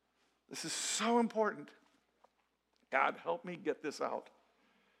 This is so important. God, help me get this out.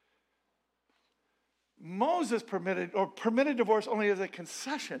 Moses permitted divorce only as a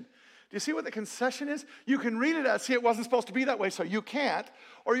concession. Do you see what the concession is? You can read it as, see, it wasn't supposed to be that way, so you can't.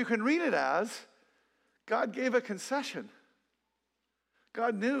 Or you can read it as, God gave a concession.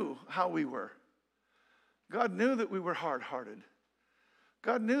 God knew how we were. God knew that we were hard-hearted.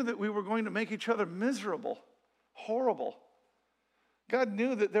 God knew that we were going to make each other miserable, horrible. God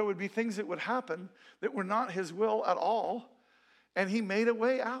knew that there would be things that would happen that were not his will at all, and he made a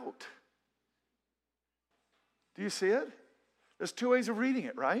way out. Do you see it? There's two ways of reading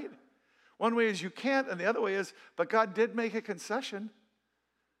it, right? One way is you can't, and the other way is, but God did make a concession.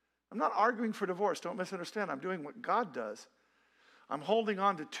 I'm not arguing for divorce. Don't misunderstand. I'm doing what God does. I'm holding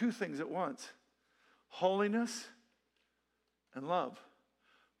on to two things at once. Holiness and love.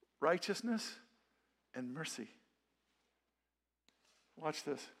 Righteousness and mercy. Watch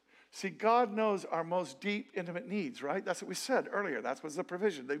this. See, God knows our most deep, intimate needs, right? That's what we said earlier. That was the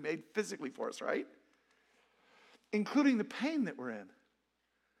provision they made physically for us, right? Including the pain that we're in.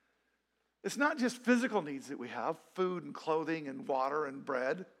 It's not just physical needs that we have, food and clothing and water and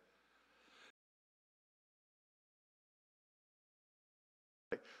bread.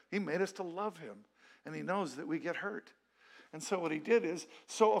 He made us to love him, and he knows that we get hurt. And so what he did is,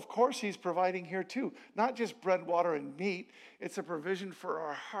 so of course he's providing here too. Not just bread, water, and meat. It's a provision for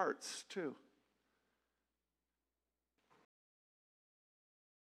our hearts too.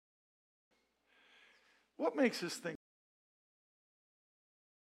 What makes us think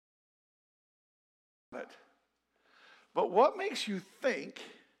it? But what makes you think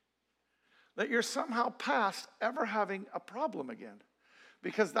that you're somehow past ever having a problem again?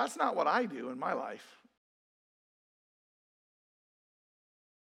 Because that's not what I do in my life.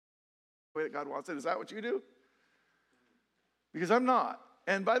 The way that God wants it. Is that what you do? Because I'm not.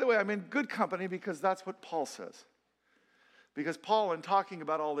 And by the way, I'm in good company because that's what Paul says. Because Paul, in talking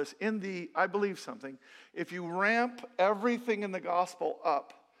about all this, I believe something, if you ramp everything in the gospel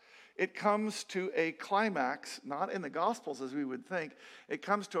up, it comes to a climax, not in the Gospels as we would think, it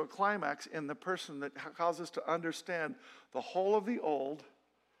comes to a climax in the person that causes us to understand the whole of the old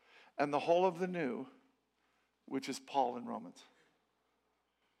and the whole of the new, which is Paul in Romans.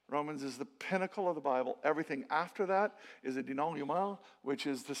 Romans is the pinnacle of the Bible. Everything after that is a denouement, which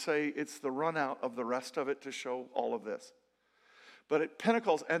is to say it's the run out of the rest of it to show all of this. But it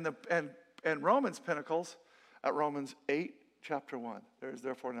pinnacles, and Romans pinnacles at Romans 8, chapter 1. There is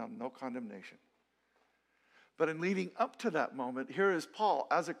therefore now no condemnation. But in leading up to that moment, here is Paul,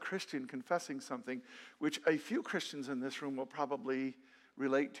 as a Christian, confessing something which a few Christians in this room will probably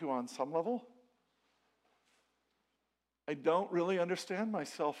relate to on some level. I don't really understand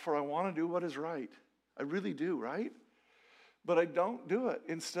myself, for I want to do what is right. I really do, right? But I don't do it.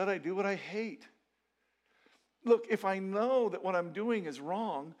 Instead, I do what I hate. Look, if I know that what I'm doing is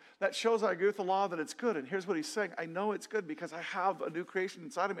wrong, that shows I agree with the law that it's good. And here's what he's saying. I know it's good because I have a new creation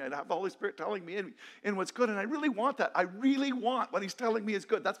inside of me. I have the Holy Spirit telling me in what's good. And I really want that. I really want what he's telling me is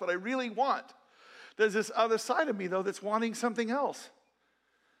good. That's what I really want. There's this other side of me, though, that's wanting something else.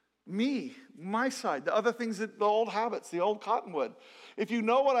 Me, my side, the other things, the old habits, the old cottonwood. If you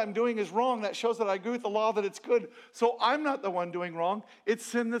know what I'm doing is wrong, that shows that I agree with the law that it's good. So I'm not the one doing wrong. It's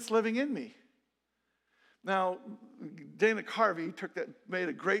sin that's living in me. Now, Dana Carvey made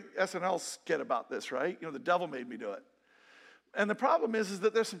a great SNL skit about this, right? The devil made me do it. And the problem is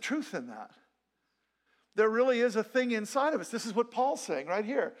that there's some truth in that. There really is a thing inside of us. This is what Paul's saying right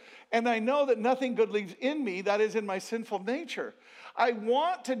here. And I know that nothing good lives in me, that is in my sinful nature. I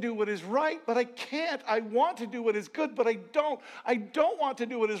want to do what is right, but I can't. I want to do what is good, but I don't. I don't want to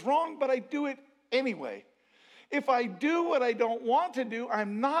do what is wrong, but I do it anyway. If I do what I don't want to do,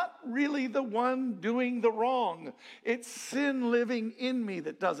 I'm not really the one doing the wrong. It's sin living in me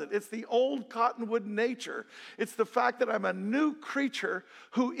that does it. It's the old cottonwood nature. It's the fact that I'm a new creature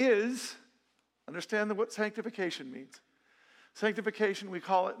who is, understand what sanctification means. Sanctification, we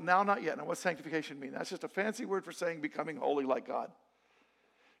call it now, not yet. Now, what's sanctification mean? That's just a fancy word for saying becoming holy like God.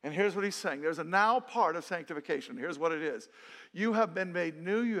 And here's what he's saying. There's a now part of sanctification. Here's what it is. You have been made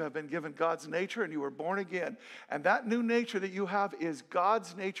new. You have been given God's nature, and you were born again. And that new nature that you have is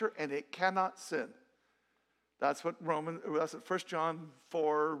God's nature, and it cannot sin. That's what 1 John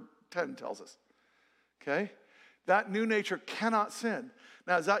 4:10 tells us. Okay? That new nature cannot sin.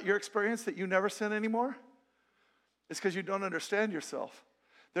 Now, is that your experience, that you never sin anymore? It's because you don't understand yourself.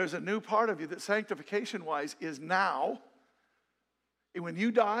 There's a new part of you that sanctification-wise is now. When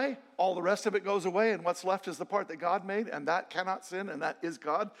you die, all the rest of it goes away, and what's left is the part that God made, and that cannot sin, and that is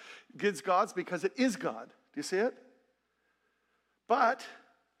God. It's God's because it is God. Do you see it? But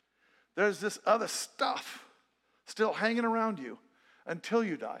there's this other stuff still hanging around you until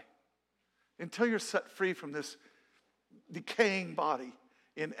you die, until you're set free from this decaying body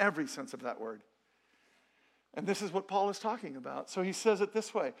in every sense of that word. And this is what Paul is talking about. So he says it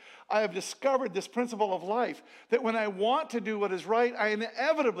this way: I have discovered this principle of life, that when I want to do what is right, I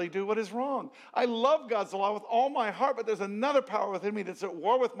inevitably do what is wrong. I love God's law with all my heart, but there's another power within me that's at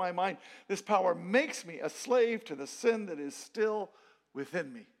war with my mind. This power makes me a slave to the sin that is still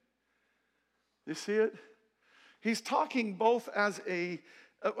within me. You see it? He's talking both as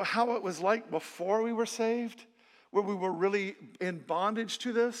how it was like before we were saved, where we were really in bondage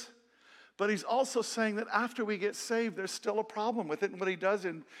to this. But he's also saying that after we get saved, there's still a problem with it. And what he does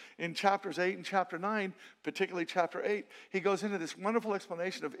in chapters 8 and chapter 9, particularly chapter 8, he goes into this wonderful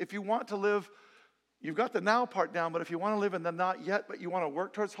explanation of if you want to live, you've got the now part down, but if you want to live in the not yet, but you want to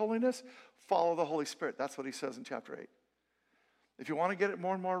work towards holiness, follow the Holy Spirit. That's what he says in chapter 8. If you want to get it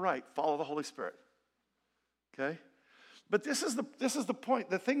more and more right, follow the Holy Spirit. Okay? But this is the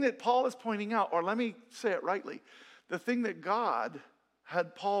point. The thing that Paul is pointing out, or let me say it rightly, the thing that God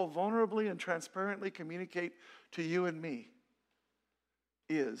had Paul vulnerably and transparently communicate to you and me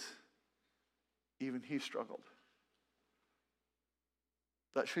is even he struggled.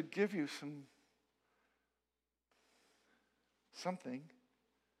 That should give you something.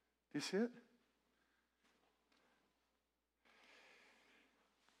 Do you see it?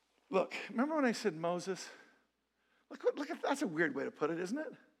 Look, remember when I said Moses? Look at that's a weird way to put it, isn't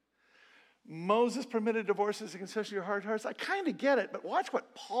it? Moses permitted divorces to concession your hard hearts. I kind of get it, but watch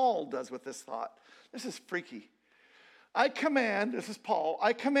what Paul does with this thought. This is freaky. This is Paul,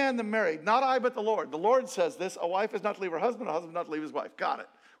 I command the married, not I, but the Lord. The Lord says this: a wife is not to leave her husband, a husband not to leave his wife. Got it.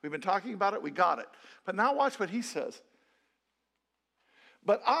 We've been talking about it, we got it. But now watch what he says.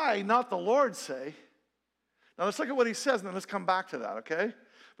 But I, not the Lord, say. Now let's look at what he says, and then let's come back to that, okay?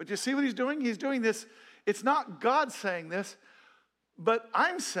 But you see what he's doing? He's doing this. It's not God saying this, but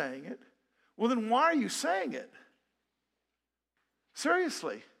I'm saying it. Well, then why are you saying it?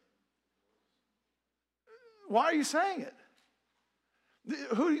 Seriously. Why are you saying it?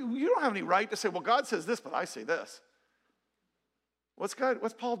 You don't have any right to say, well, God says this, but I say this. What's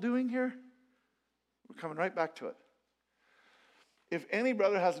Paul doing here? We're coming right back to it. If any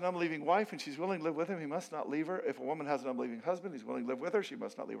brother has an unbelieving wife and she's willing to live with him, he must not leave her. If a woman has an unbelieving husband, he's willing to live with her, she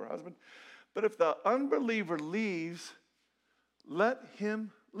must not leave her husband. But if the unbeliever leaves, let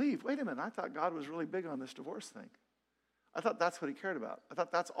him leave. Wait a minute, I thought God was really big on this divorce thing. I thought that's what he cared about. I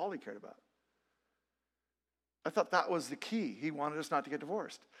thought that's all he cared about. I thought that was the key. He wanted us not to get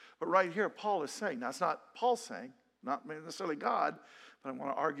divorced. But right here, Paul is saying, now it's not Paul saying, not necessarily God, but I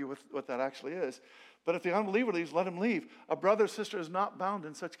want to argue with what that actually is. But if the unbeliever leaves, let him leave. A brother or sister is not bound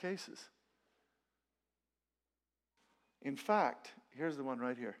in such cases. In fact, here's the one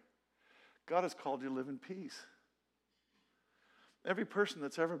right here. God has called you to live in peace. Every person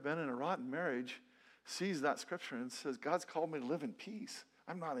that's ever been in a rotten marriage sees that scripture and says, God's called me to live in peace.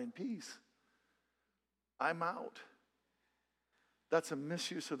 I'm not in peace. I'm out. That's a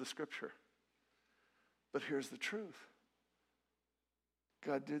misuse of the scripture. But here's the truth.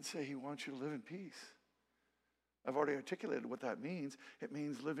 God did say he wants you to live in peace. I've already articulated what that means. It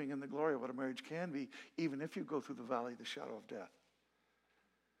means living in the glory of what a marriage can be, even if you go through the valley of the shadow of death.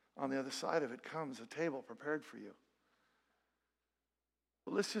 On the other side of it comes a table prepared for you.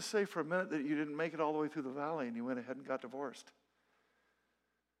 But let's just say for a minute that you didn't make it all the way through the valley and you went ahead and got divorced.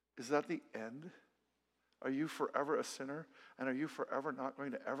 Is that the end? Are you forever a sinner? And are you forever not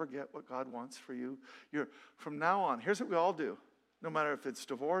going to ever get what God wants for you? From now on, here's what we all do. No matter if it's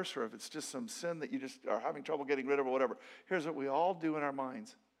divorce or if it's just some sin that you just are having trouble getting rid of or whatever. Here's what we all do in our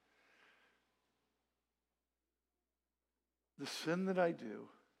minds. The sin that I do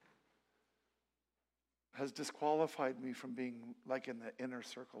has disqualified me from being like in the inner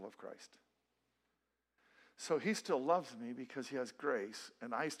circle of Christ. So he still loves me because he has grace,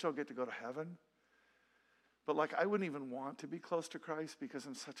 and I still get to go to heaven. But like I wouldn't even want to be close to Christ because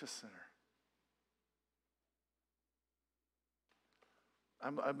I'm such a sinner.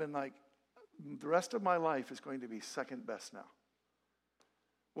 I've been like, the rest of my life is going to be second best now.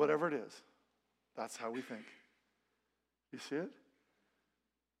 Whatever it is. That's how we think. You see it?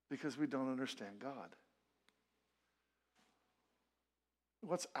 Because we don't understand God.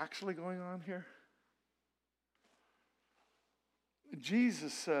 What's actually going on here?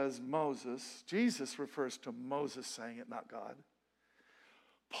 Jesus says Moses. Jesus refers to Moses saying it, not God.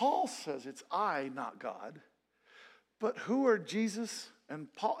 Paul says it's I, not God. But who are Jesus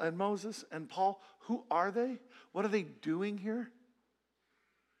and Paul and Moses and Paul? Who are they? What are they doing here?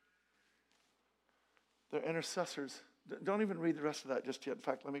 They're intercessors. Don't even read the rest of that just yet. In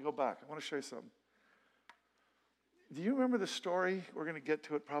fact, let me go back. I want to show you something. Do you remember the story? We're going to get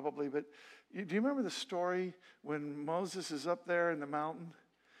to it probably, but do you remember the story when Moses is up there in the mountain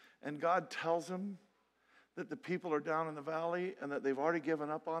and God tells him that the people are down in the valley and that they've already given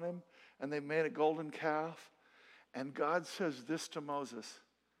up on him and they've made a golden calf? And God says this to Moses,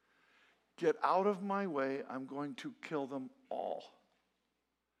 "Get out of my way, I'm going to kill them all.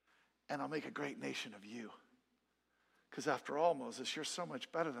 And I'll make a great nation of you." Because after all, Moses, you're so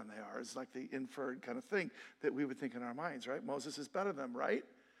much better than they are. It's like the inferred kind of thing that we would think in our minds, right? Moses is better than them, right?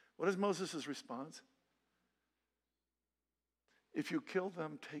 What is Moses' response? "If you kill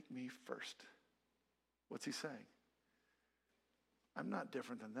them, take me first." What's he saying? I'm not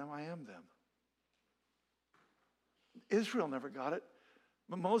different than them, I am them. Israel never got it.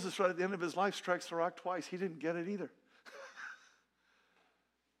 But Moses, right at the end of his life, strikes the rock twice. He didn't get it either.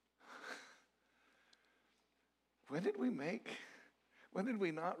 When did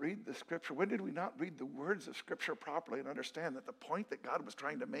we not read the scripture? When did we not read the words of scripture properly and understand that the point that God was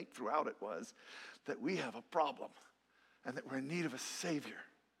trying to make throughout it was that we have a problem and that we're in need of a Savior?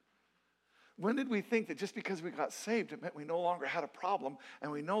 When did we think that just because we got saved, it meant we no longer had a problem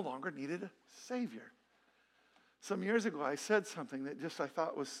and we no longer needed a Savior? Some years ago, I said something that I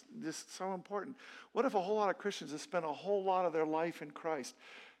thought was just so important. What if a whole lot of Christians have spent a whole lot of their life in Christ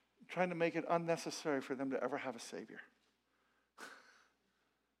trying to make it unnecessary for them to ever have a Savior?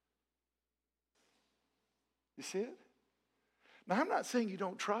 You see it? Now, I'm not saying you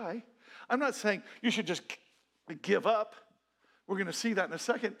don't try. I'm not saying you should just give up. We're going to see that in a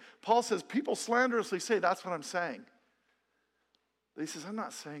second. Paul says, people slanderously say that's what I'm saying. But he says, I'm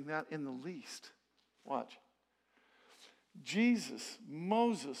not saying that in the least. Watch. Jesus,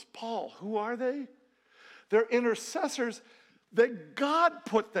 Moses, Paul, who are they? They're intercessors that God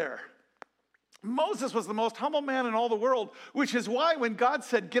put there. Moses was the most humble man in all the world, which is why when God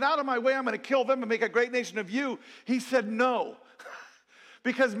said, "Get out of my way, I'm going to kill them and make a great nation of you," he said no.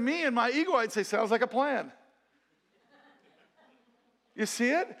 Because me and my ego, I'd say, sounds like a plan. You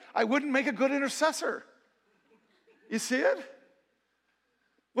see it? I wouldn't make a good intercessor. You see it?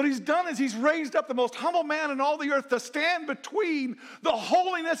 What he's done is he's raised up the most humble man in all the earth to stand between the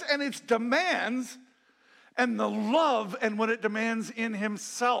holiness and its demands and the love and what it demands in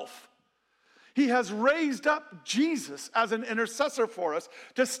himself. He has raised up Jesus as an intercessor for us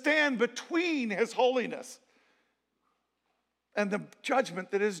to stand between his holiness and the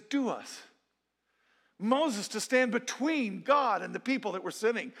judgment that is due us. Moses to stand between God and the people that were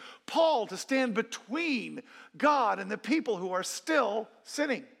sinning. Paul to stand between God and the people who are still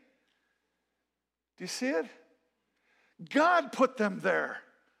sinning. Do you see it? God put them there.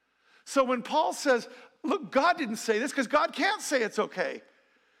 So when Paul says, look, God didn't say this, because God can't say it's okay.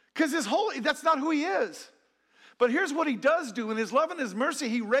 Because his holy, that's not who he is. But here's what he does do. In his love and his mercy,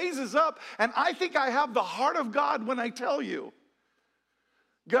 he raises up. And I think I have the heart of God when I tell you.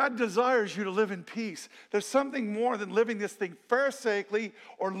 God desires you to live in peace. There's something more than living this thing pharisaical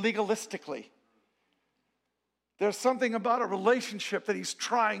or legalistically. There's something about a relationship that he's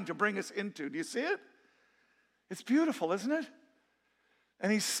trying to bring us into. Do you see it? It's beautiful, isn't it?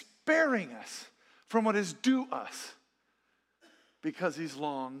 And he's sparing us from what is due us because he's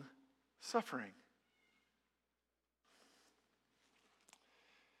long suffering.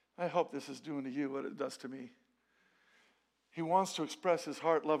 I hope this is doing to you what it does to me. He wants to express his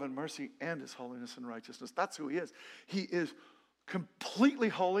heart, love, and mercy, and his holiness and righteousness. That's who he is. He is completely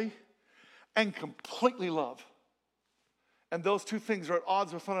holy and completely love. And those two things are at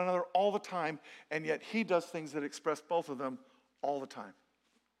odds with one another all the time, and yet he does things that express both of them all the time.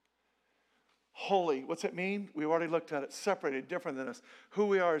 Holy, what's it mean? We've already looked at it. Separated, different than us. Who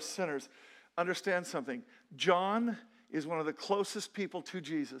we are as sinners. Understand something. John is one of the closest people to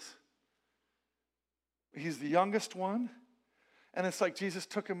Jesus. He's the youngest one. And it's like Jesus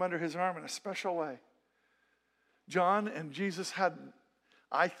took him under his arm in a special way. John and Jesus had,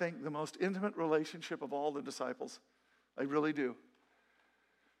 I think, the most intimate relationship of all the disciples. I really do.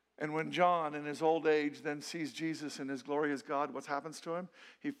 And when John, in his old age, then sees Jesus in his glory as God, what happens to him?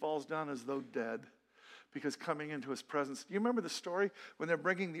 He falls down as though dead. Because coming into his presence. Do you remember the story when they're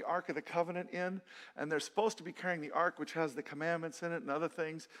bringing the Ark of the Covenant in? And they're supposed to be carrying the Ark, which has the commandments in it and other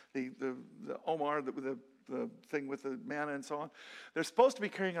things. The Omar, the thing with the manna and so on. They're supposed to be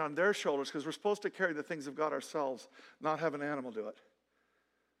carrying it on their shoulders because we're supposed to carry the things of God ourselves, not have an animal do it.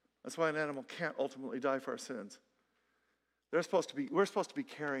 That's why an animal can't ultimately die for our sins. We're supposed to be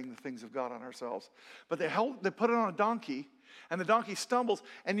carrying the things of God on ourselves. But they put it on a donkey, and the donkey stumbles.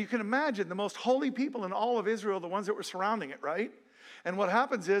 And you can imagine the most holy people in all of Israel, the ones that were surrounding it, right? And what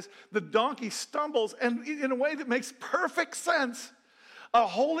happens is the donkey stumbles, and in a way that makes perfect sense, a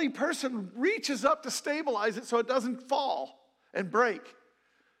holy person reaches up to stabilize it so it doesn't fall and break.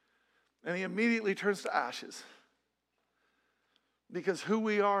 And he immediately turns to ashes. Because who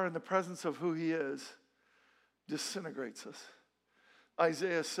we are in the presence of who he is disintegrates us.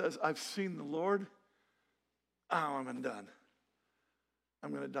 Isaiah says, I've seen the Lord. Oh, I'm undone.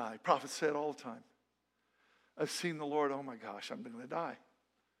 I'm going to die. Prophets say it all the time. I've seen the Lord. Oh my gosh, I'm going to die.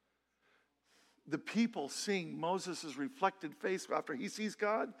 The people seeing Moses' reflected face after he sees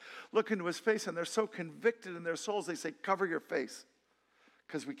God, look into his face, and they're so convicted in their souls, they say, cover your face,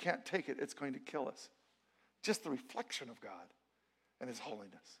 because we can't take it. It's going to kill us. Just the reflection of God and his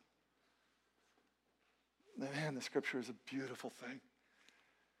holiness. Man, the scripture is a beautiful thing.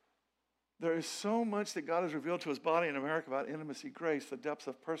 There is so much that God has revealed to his body in America about intimacy, grace, the depths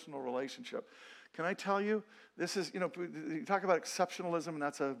of personal relationship. Can I tell you, this is, you talk about exceptionalism, and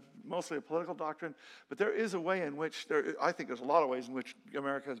that's mostly a political doctrine, but there is a way in which, I think there's a lot of ways in which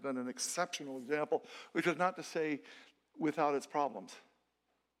America has been an exceptional example, which is not to say without its problems.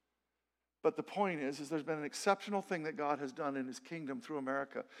 But the point is there's been an exceptional thing that God has done in his kingdom through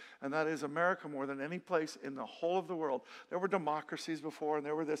America, and that is America more than any place in the whole of the world. There were democracies before, and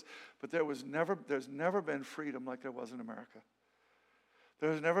there were this, but there's never been freedom like there was in America.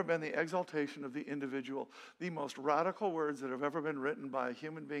 There's never been the exaltation of the individual. The most radical words that have ever been written by a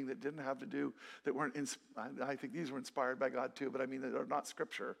human being that didn't have to do, that weren't, I think these were inspired by God too, but I mean that are not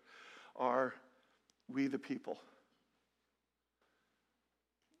scripture, are we the people.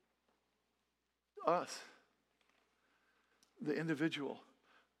 Us, the individual.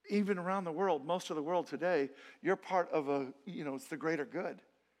 Even around the world, most of the world today, you're part of it's the greater good.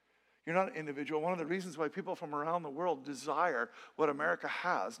 You're not an individual. One of the reasons why people from around the world desire what America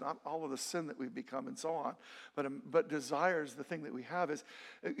has, not all of the sin that we've become and so on, but desires the thing that we have is,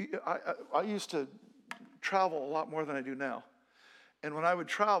 I used to travel a lot more than I do now. And when I would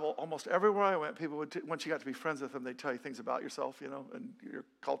travel, almost everywhere I went, people would, once you got to be friends with them, they'd tell you things about yourself, and your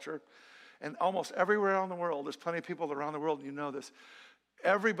culture. And almost everywhere around the world, there's plenty of people around the world, and you know this.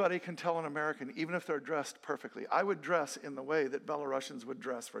 Everybody can tell an American, even if they're dressed perfectly. I would dress in the way that Belarusians would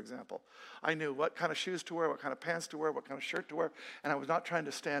dress, for example. I knew what kind of shoes to wear, what kind of pants to wear, what kind of shirt to wear, and I was not trying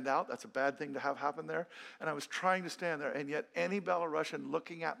to stand out. That's a bad thing to have happen there. And I was trying to stand there, and yet any Belarusian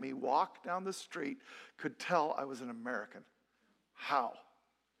looking at me walk down the street could tell I was an American. How?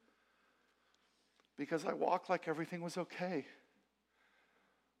 Because I walked like everything was okay.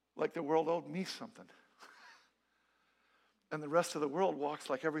 Like the world owed me something. And the rest of the world walks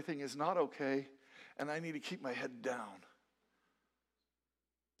like everything is not okay, and I need to keep my head down.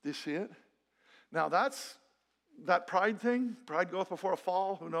 Do you see it? Now that pride thing, pride goeth before a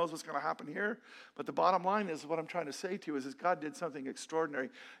fall. Who knows what's going to happen here? But the bottom line is, what I'm trying to say to you is God did something extraordinary.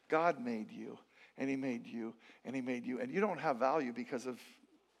 God made you, and he made you, and he made you. And you don't have value because of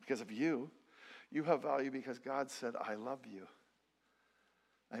you. You have value because God said, I love you.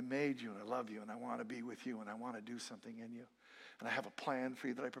 I made you, and I love you, and I want to be with you, and I want to do something in you. And I have a plan for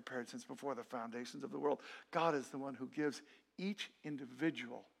you that I prepared since before the foundations of the world. God is the one who gives each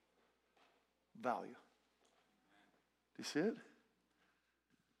individual value. Do you see it?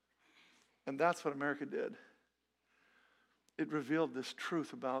 And that's what America did. It revealed this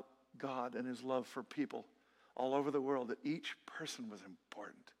truth about God and his love for people all over the world, that each person was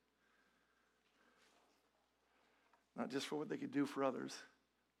important. Not just for what they could do for others,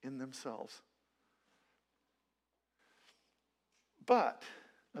 in themselves. But,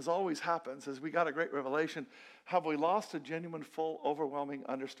 as always happens, as we got a great revelation, have we lost a genuine, full, overwhelming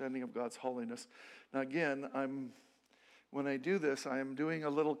understanding of God's holiness? Now again, when I do this, I am doing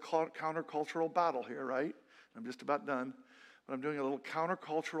a little countercultural battle here, right? I'm just about done. But I'm doing a little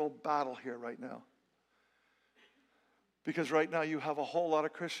countercultural battle here right now. Because right now you have a whole lot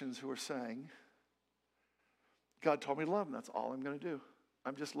of Christians who are saying, God told me to love them, that's all I'm going to do.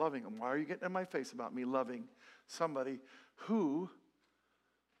 I'm just loving them. Why are you getting in my face about me loving somebody who,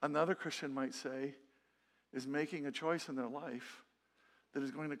 another Christian might say, is making a choice in their life that is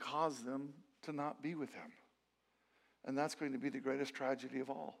going to cause them to not be with him? And that's going to be the greatest tragedy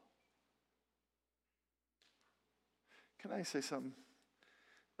of all. Can I say something?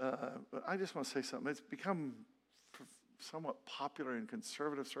 I just want to say something. It's become somewhat popular in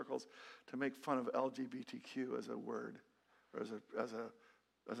conservative circles to make fun of LGBTQ as a word, or as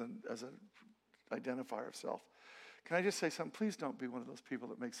an identifier of self. Can I just say something? Please don't be one of those people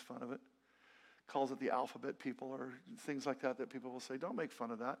that makes fun of it. calls it the alphabet people or things like that people will say, don't make fun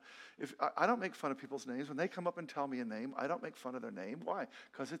of that. I don't make fun of people's names. When they come up and tell me a name, I don't make fun of their name. Why?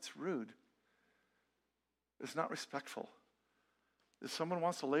 Because it's rude. It's not respectful. If someone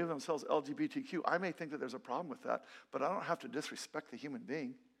wants to label themselves LGBTQ, I may think that there's a problem with that, but I don't have to disrespect the human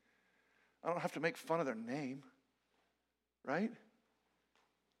being. I don't have to make fun of their name, right?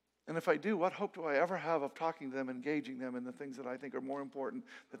 And if I do, what hope do I ever have of talking to them, engaging them in the things that I think are more important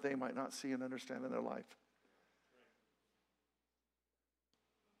that they might not see and understand in their life?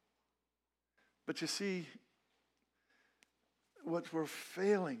 But you see, what we're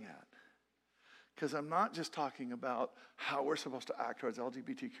failing at, because I'm not just talking about how we're supposed to act towards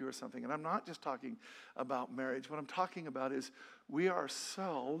LGBTQ or something, and I'm not just talking about marriage. What I'm talking about is we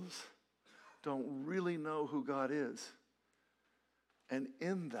ourselves don't really know who God is. And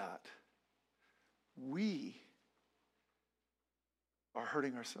in that, we are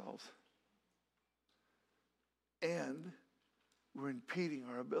hurting ourselves. And we're impeding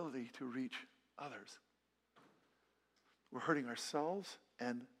our ability to reach others. We're hurting ourselves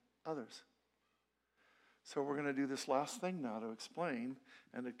and others. So we're going to do this last thing now to explain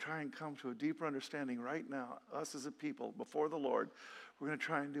and to try and come to a deeper understanding right now, us as a people, before the Lord. We're going to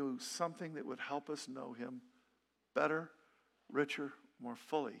try and do something that would help us know him better, richer, more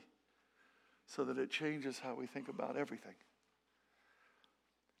fully, so that it changes how we think about everything.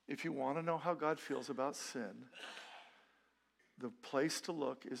 If you want to know how God feels about sin, the place to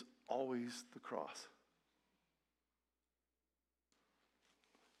look is always the cross.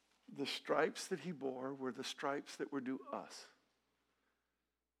 The stripes that he bore were the stripes that were due us.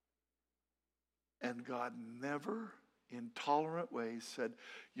 And God never, in tolerant ways, said,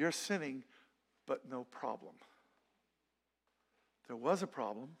 you're sinning, but no problem. There was a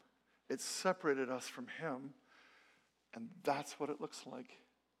problem. It separated us from him, and that's what it looks like.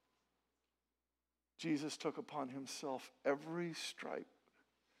 Jesus took upon himself every stripe,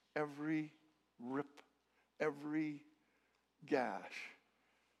 every rip, every gash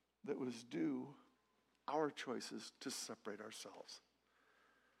that was due our choices to separate ourselves.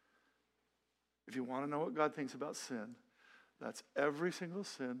 If you want to know what God thinks about sin, that's every single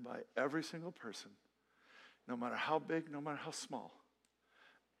sin by every single person, no matter how big, no matter how small.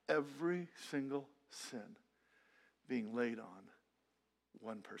 Every single sin being laid on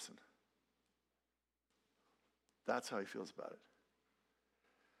one person. That's how he feels about it.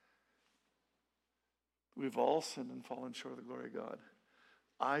 We've all sinned and fallen short of the glory of God.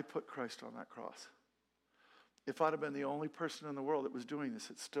 I put Christ on that cross. If I'd have been the only person in the world that was doing this,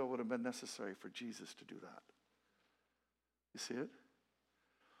 it still would have been necessary for Jesus to do that. You see it?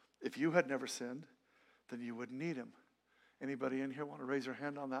 If you had never sinned, then you wouldn't need him. Anybody in here want to raise their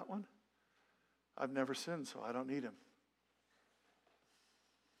hand on that one? I've never sinned, so I don't need him.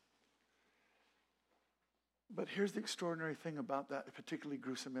 But here's the extraordinary thing about that particularly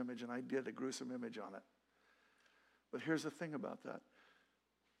gruesome image, and I did a gruesome image on it. But here's the thing about that.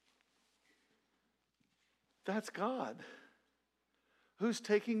 That's God. Who's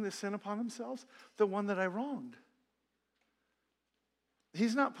taking the sin upon themselves? The one that I wronged.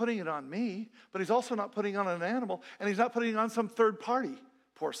 He's not putting it on me, but he's also not putting it on an animal, and he's not putting it on some third party,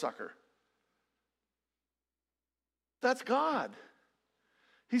 poor sucker. That's God.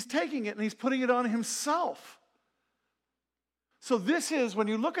 He's taking it and he's putting it on himself. So this is, when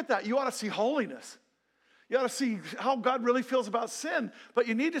you look at that, you ought to see holiness. You ought to see how God really feels about sin, but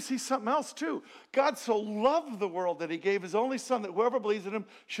you need to see something else too. God so loved the world that he gave his only son, that whoever believes in him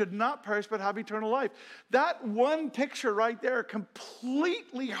should not perish but have eternal life. That one picture right there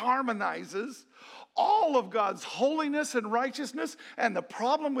completely harmonizes all of God's holiness and righteousness and the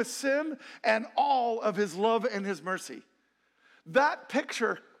problem with sin and all of his love and his mercy. That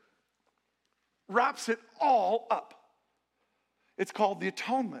picture wraps it all up. It's called the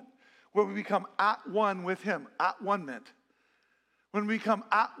atonement, where we become at one with him. At one meant. When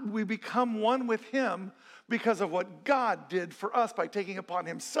we become one with him because of what God did for us by taking upon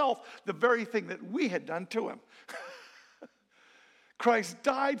himself the very thing that we had done to him. Christ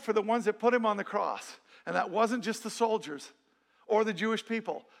died for the ones that put him on the cross. And that wasn't just the soldiers or the Jewish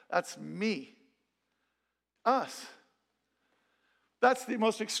people. That's me. Us. That's the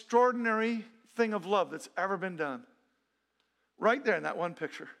most extraordinary thing of love that's ever been done. Right there in that one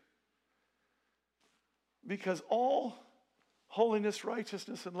picture. Because all holiness,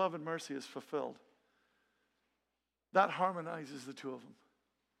 righteousness, and love and mercy is fulfilled. That harmonizes the two of them.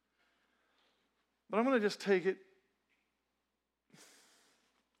 But I'm going to just take it.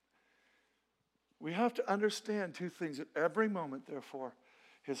 We have to understand two things at every moment, therefore.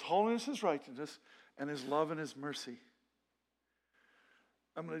 His holiness, his righteousness, and his love and his mercy.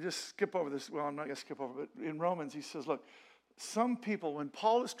 I'm going to just skip over this. Well, I'm not going to skip over it. But in Romans, he says, look, some people, when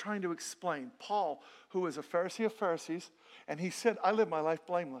Paul is trying to explain, Paul, who is a Pharisee of Pharisees, and he said, I live my life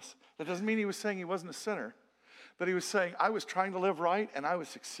blameless. That doesn't mean he was saying he wasn't a sinner. But he was saying, I was trying to live right, and I was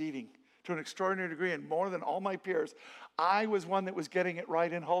succeeding to an extraordinary degree, and more than all my peers. I was one that was getting it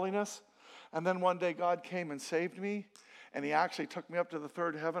right in holiness. And then one day God came and saved me, and he actually took me up to the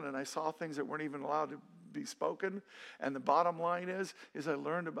third heaven, and I saw things that weren't even allowed to be spoken. And the bottom line is I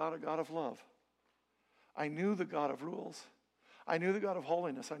learned about a God of love. I knew the God of rules. I knew the God of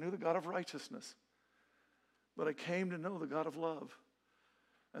holiness. I knew the God of righteousness. But I came to know the God of love.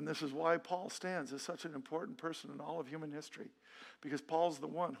 And this is why Paul stands as such an important person in all of human history. Because Paul's the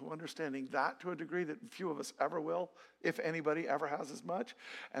one who, understanding that to a degree that few of us ever will, if anybody ever has as much,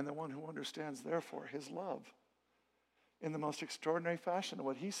 and the one who understands, therefore, his love in the most extraordinary fashion. And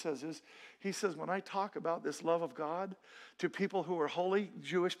what he says is, he says, when I talk about this love of God to people who are holy,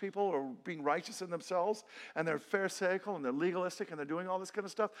 Jewish people, or being righteous in themselves, and they're pharisaical, and they're legalistic, and they're doing all this kind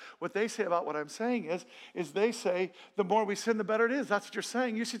of stuff, what they say about what I'm saying is they say, the more we sin, the better it is. That's what you're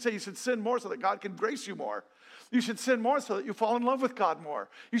saying. You should say you should sin more so that God can grace you more. You should sin more so that you fall in love with God more.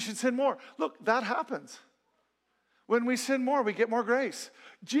 You should sin more. Look, that happens. When we sin more, we get more grace.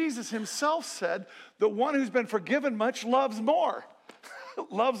 Jesus himself said, the one who's been forgiven much loves more,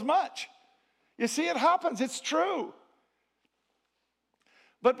 loves much. You see, it happens. It's true.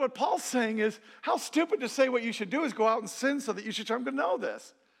 But what Paul's saying is, how stupid to say what you should do is go out and sin so that you should come to know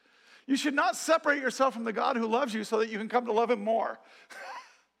this. You should not separate yourself from the God who loves you so that you can come to love him more.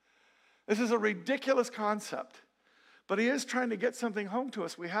 This is a ridiculous concept. But he is trying to get something home to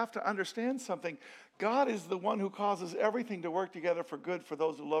us. We have to understand something. God is the one who causes everything to work together for good for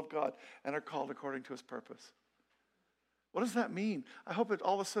those who love God and are called according to his purpose. What does that mean? I hope it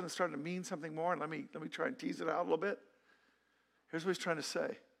all of a sudden is starting to mean something more. And let me try and tease it out a little bit. Here's what he's trying to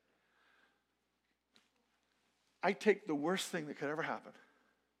say. I take the worst thing that could ever happen.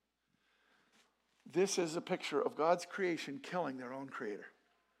 This is a picture of God's creation killing their own creator.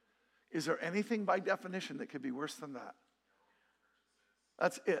 Is there anything by definition that could be worse than that?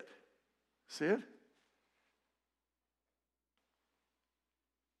 That's it. See it?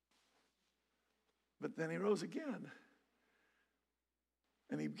 But then he rose again.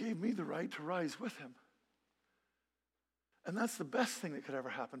 And he gave me the right to rise with him. And that's the best thing that could ever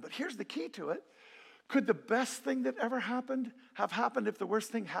happen. But here's the key to it. Could the best thing that ever happened have happened if the worst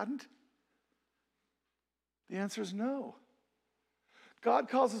thing hadn't? The answer is no. God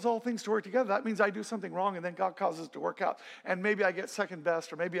causes all things to work together. That means I do something wrong and then God causes it to work out. And maybe I get second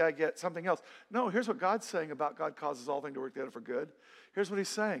best or maybe I get something else. No, here's what God's saying about God causes all things to work together for good. Here's what he's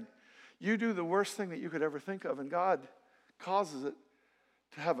saying. You do the worst thing that you could ever think of and God causes it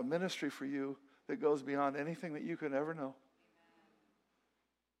to have a ministry for you that goes beyond anything that you could ever know.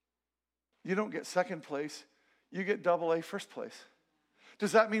 You don't get second place. You get AA first place.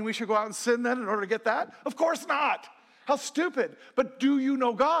 Does that mean we should go out and sin then in order to get that? Of course not. How stupid. But do you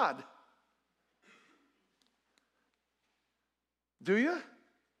know God? Do you?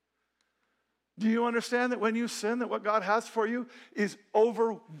 Do you understand that when you sin, that what God has for you is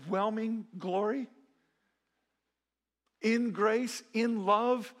overwhelming glory? In grace, in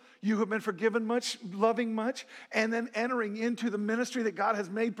love, you have been forgiven much, loving much, and then entering into the ministry that God has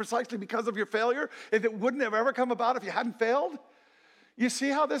made precisely because of your failure, if it wouldn't have ever come about if you hadn't failed. You see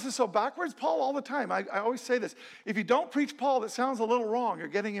how this is so backwards? Paul all the time, I always say this, if you don't preach Paul that sounds a little wrong, you're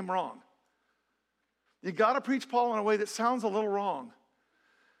getting him wrong. You got to preach Paul in a way that sounds a little wrong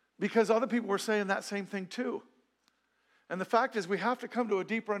because other people were saying that same thing too. And the fact is we have to come to a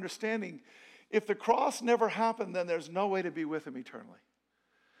deeper understanding. If the cross never happened, then there's no way to be with him eternally.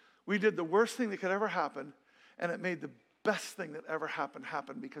 We did the worst thing that could ever happen, and it made the best thing that ever happened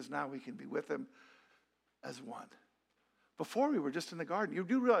happen because now we can be with him as one. Before we were just in the garden. You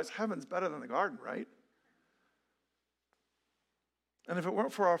do realize heaven's better than the garden, right? And if it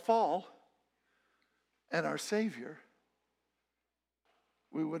weren't for our fall and our Savior,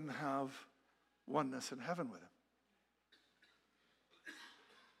 we wouldn't have oneness in heaven with him.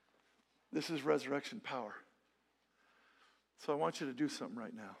 This is resurrection power. So I want you to do something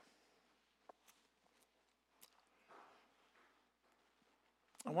right now.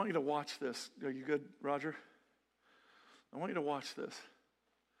 I want you to watch this. Are you good, Roger? I want you to watch this.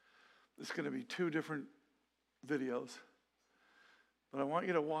 It's going to be 2 different videos. But I want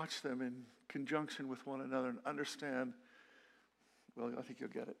you to watch them in conjunction with one another and understand. Well, I think you'll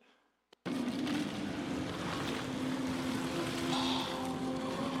get it.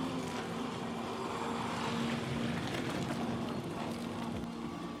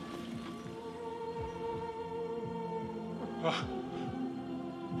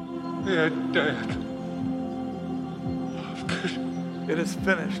 and dead. It is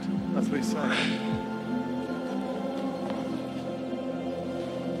finished, as we sang.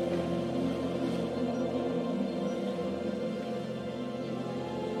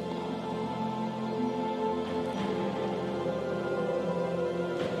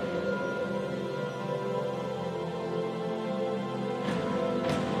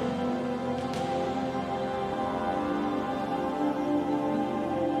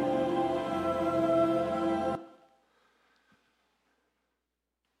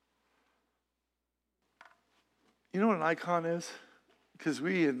 You know what an icon is? Because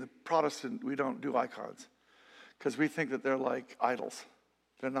we in the Protestant, we don't do icons. Because we think that they're like idols.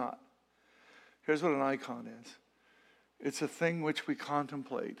 They're not. Here's what an icon is. It's a thing which we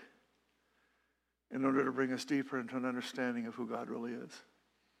contemplate in order to bring us deeper into an understanding of who God really is.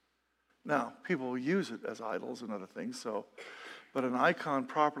 Now, people will use it as idols and other things, but an icon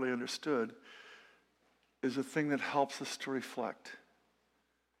properly understood is a thing that helps us to reflect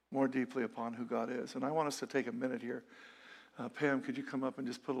more deeply upon who God is. And I want us to take a minute here. Pam, could you come up and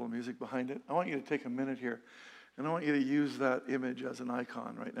just put a little music behind it? I want you to take a minute here, and I want you to use that image as an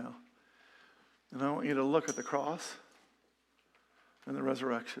icon right now. And I want you to look at the cross and the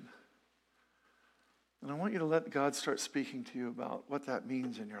resurrection. And I want you to let God start speaking to you about what that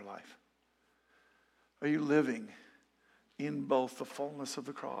means in your life. Are you living in both the fullness of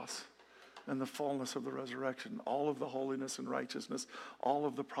the cross and the fullness of the resurrection, all of the holiness and righteousness, all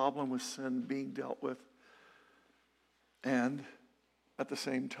of the problem with sin being dealt with, and at the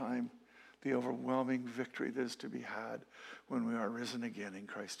same time, the overwhelming victory that is to be had when we are risen again in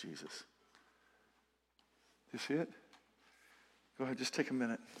Christ Jesus? Do you see it? Go ahead, just take a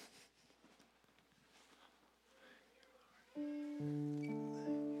minute.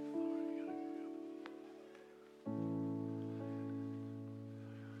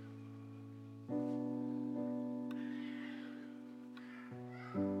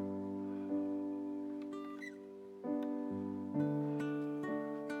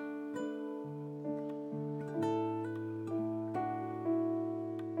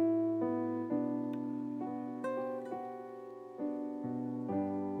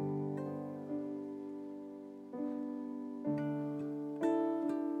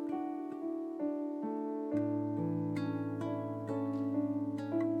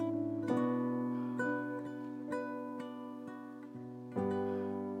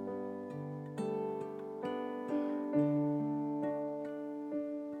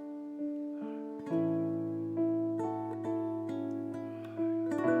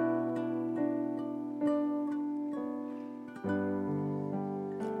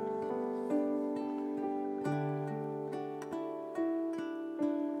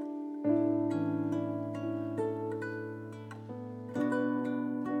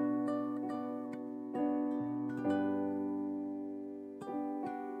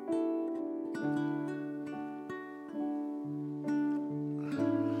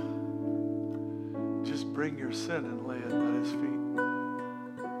 Bring your sin and lay it at his feet.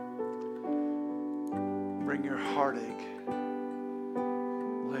 Bring your heartache,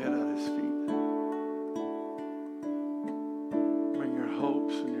 lay it at his feet. Bring your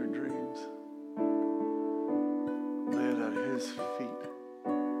hopes and your dreams, lay it at his feet.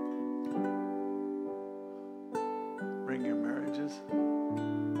 Bring your marriages,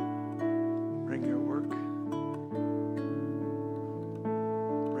 bring your work,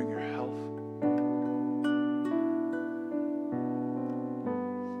 bring your health.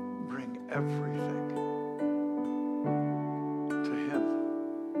 Everything to him.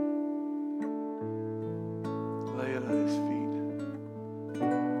 Lay it at his feet.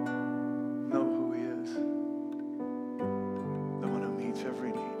 Know who he is. The one who meets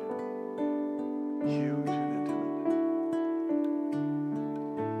every need. Huge and intimate.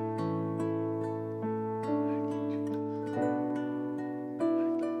 Thank you, Jesus.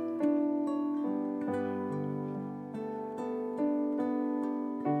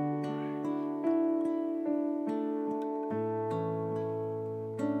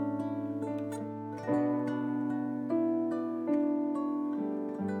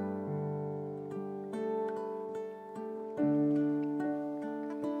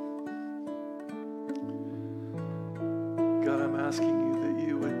 Asking you that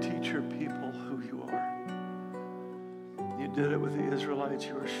you would teach your people who you are. You did it with the Israelites.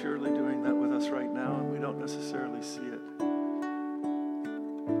 You are surely doing that with us right now, and we don't necessarily see it.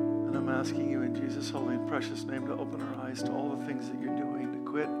 And I'm asking you in Jesus' holy and precious name to open our eyes to all the things that you're doing, to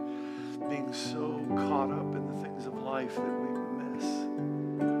quit being so caught up in the things of life that we miss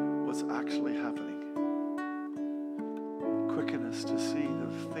what's actually happening. Quicken us to see the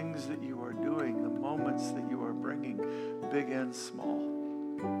things that big and small,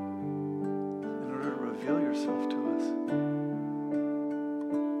 in order to reveal yourself to us.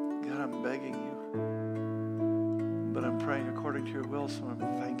 God, I'm begging you, but I'm praying according to your will, so I'm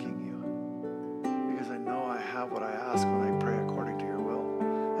thanking you, because I know I have what I ask when I pray according to your will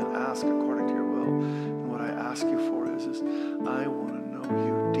and ask according to your will. And what I ask you for is I want to know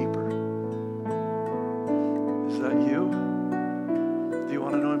you deeper. Is that you? Do you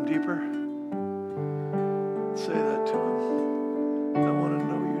want to know him deeper? Say that to him. I want to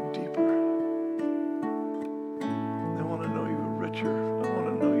know you deeper. I want to know you richer. I want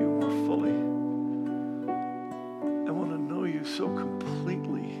to know you more fully. I want to know you so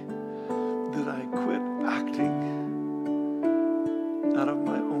completely that I quit acting out of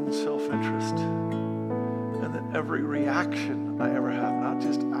my own self-interest, and that every reaction I ever have, not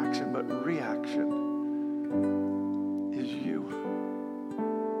just action, but reaction, is you.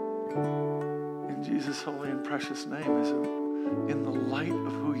 In Jesus' holy and precious name, is in the light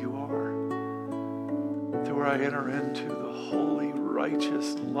of who you are, to where I enter into the holy,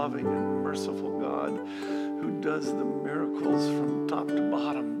 righteous, loving, and merciful God who does the miracles from top to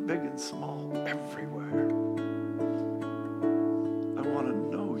bottom, big and small, everywhere. I want to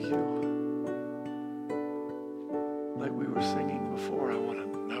know you. Like we were singing before, I want to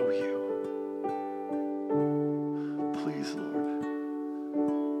know you. Please, Lord.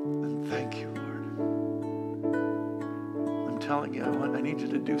 And thank you, Lord. I'm telling you, I need you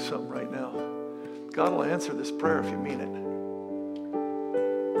to do something right now. God will answer this prayer if you mean it.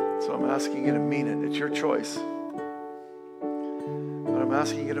 So I'm asking you to mean it. It's your choice. But I'm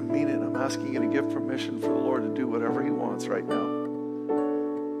asking you to mean it. I'm asking you to give permission for the Lord to do whatever he wants right now,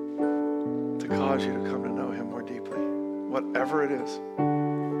 to cause you to come to know him more deeply. Whatever it is.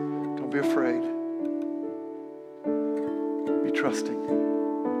 Don't be afraid. Be trusting.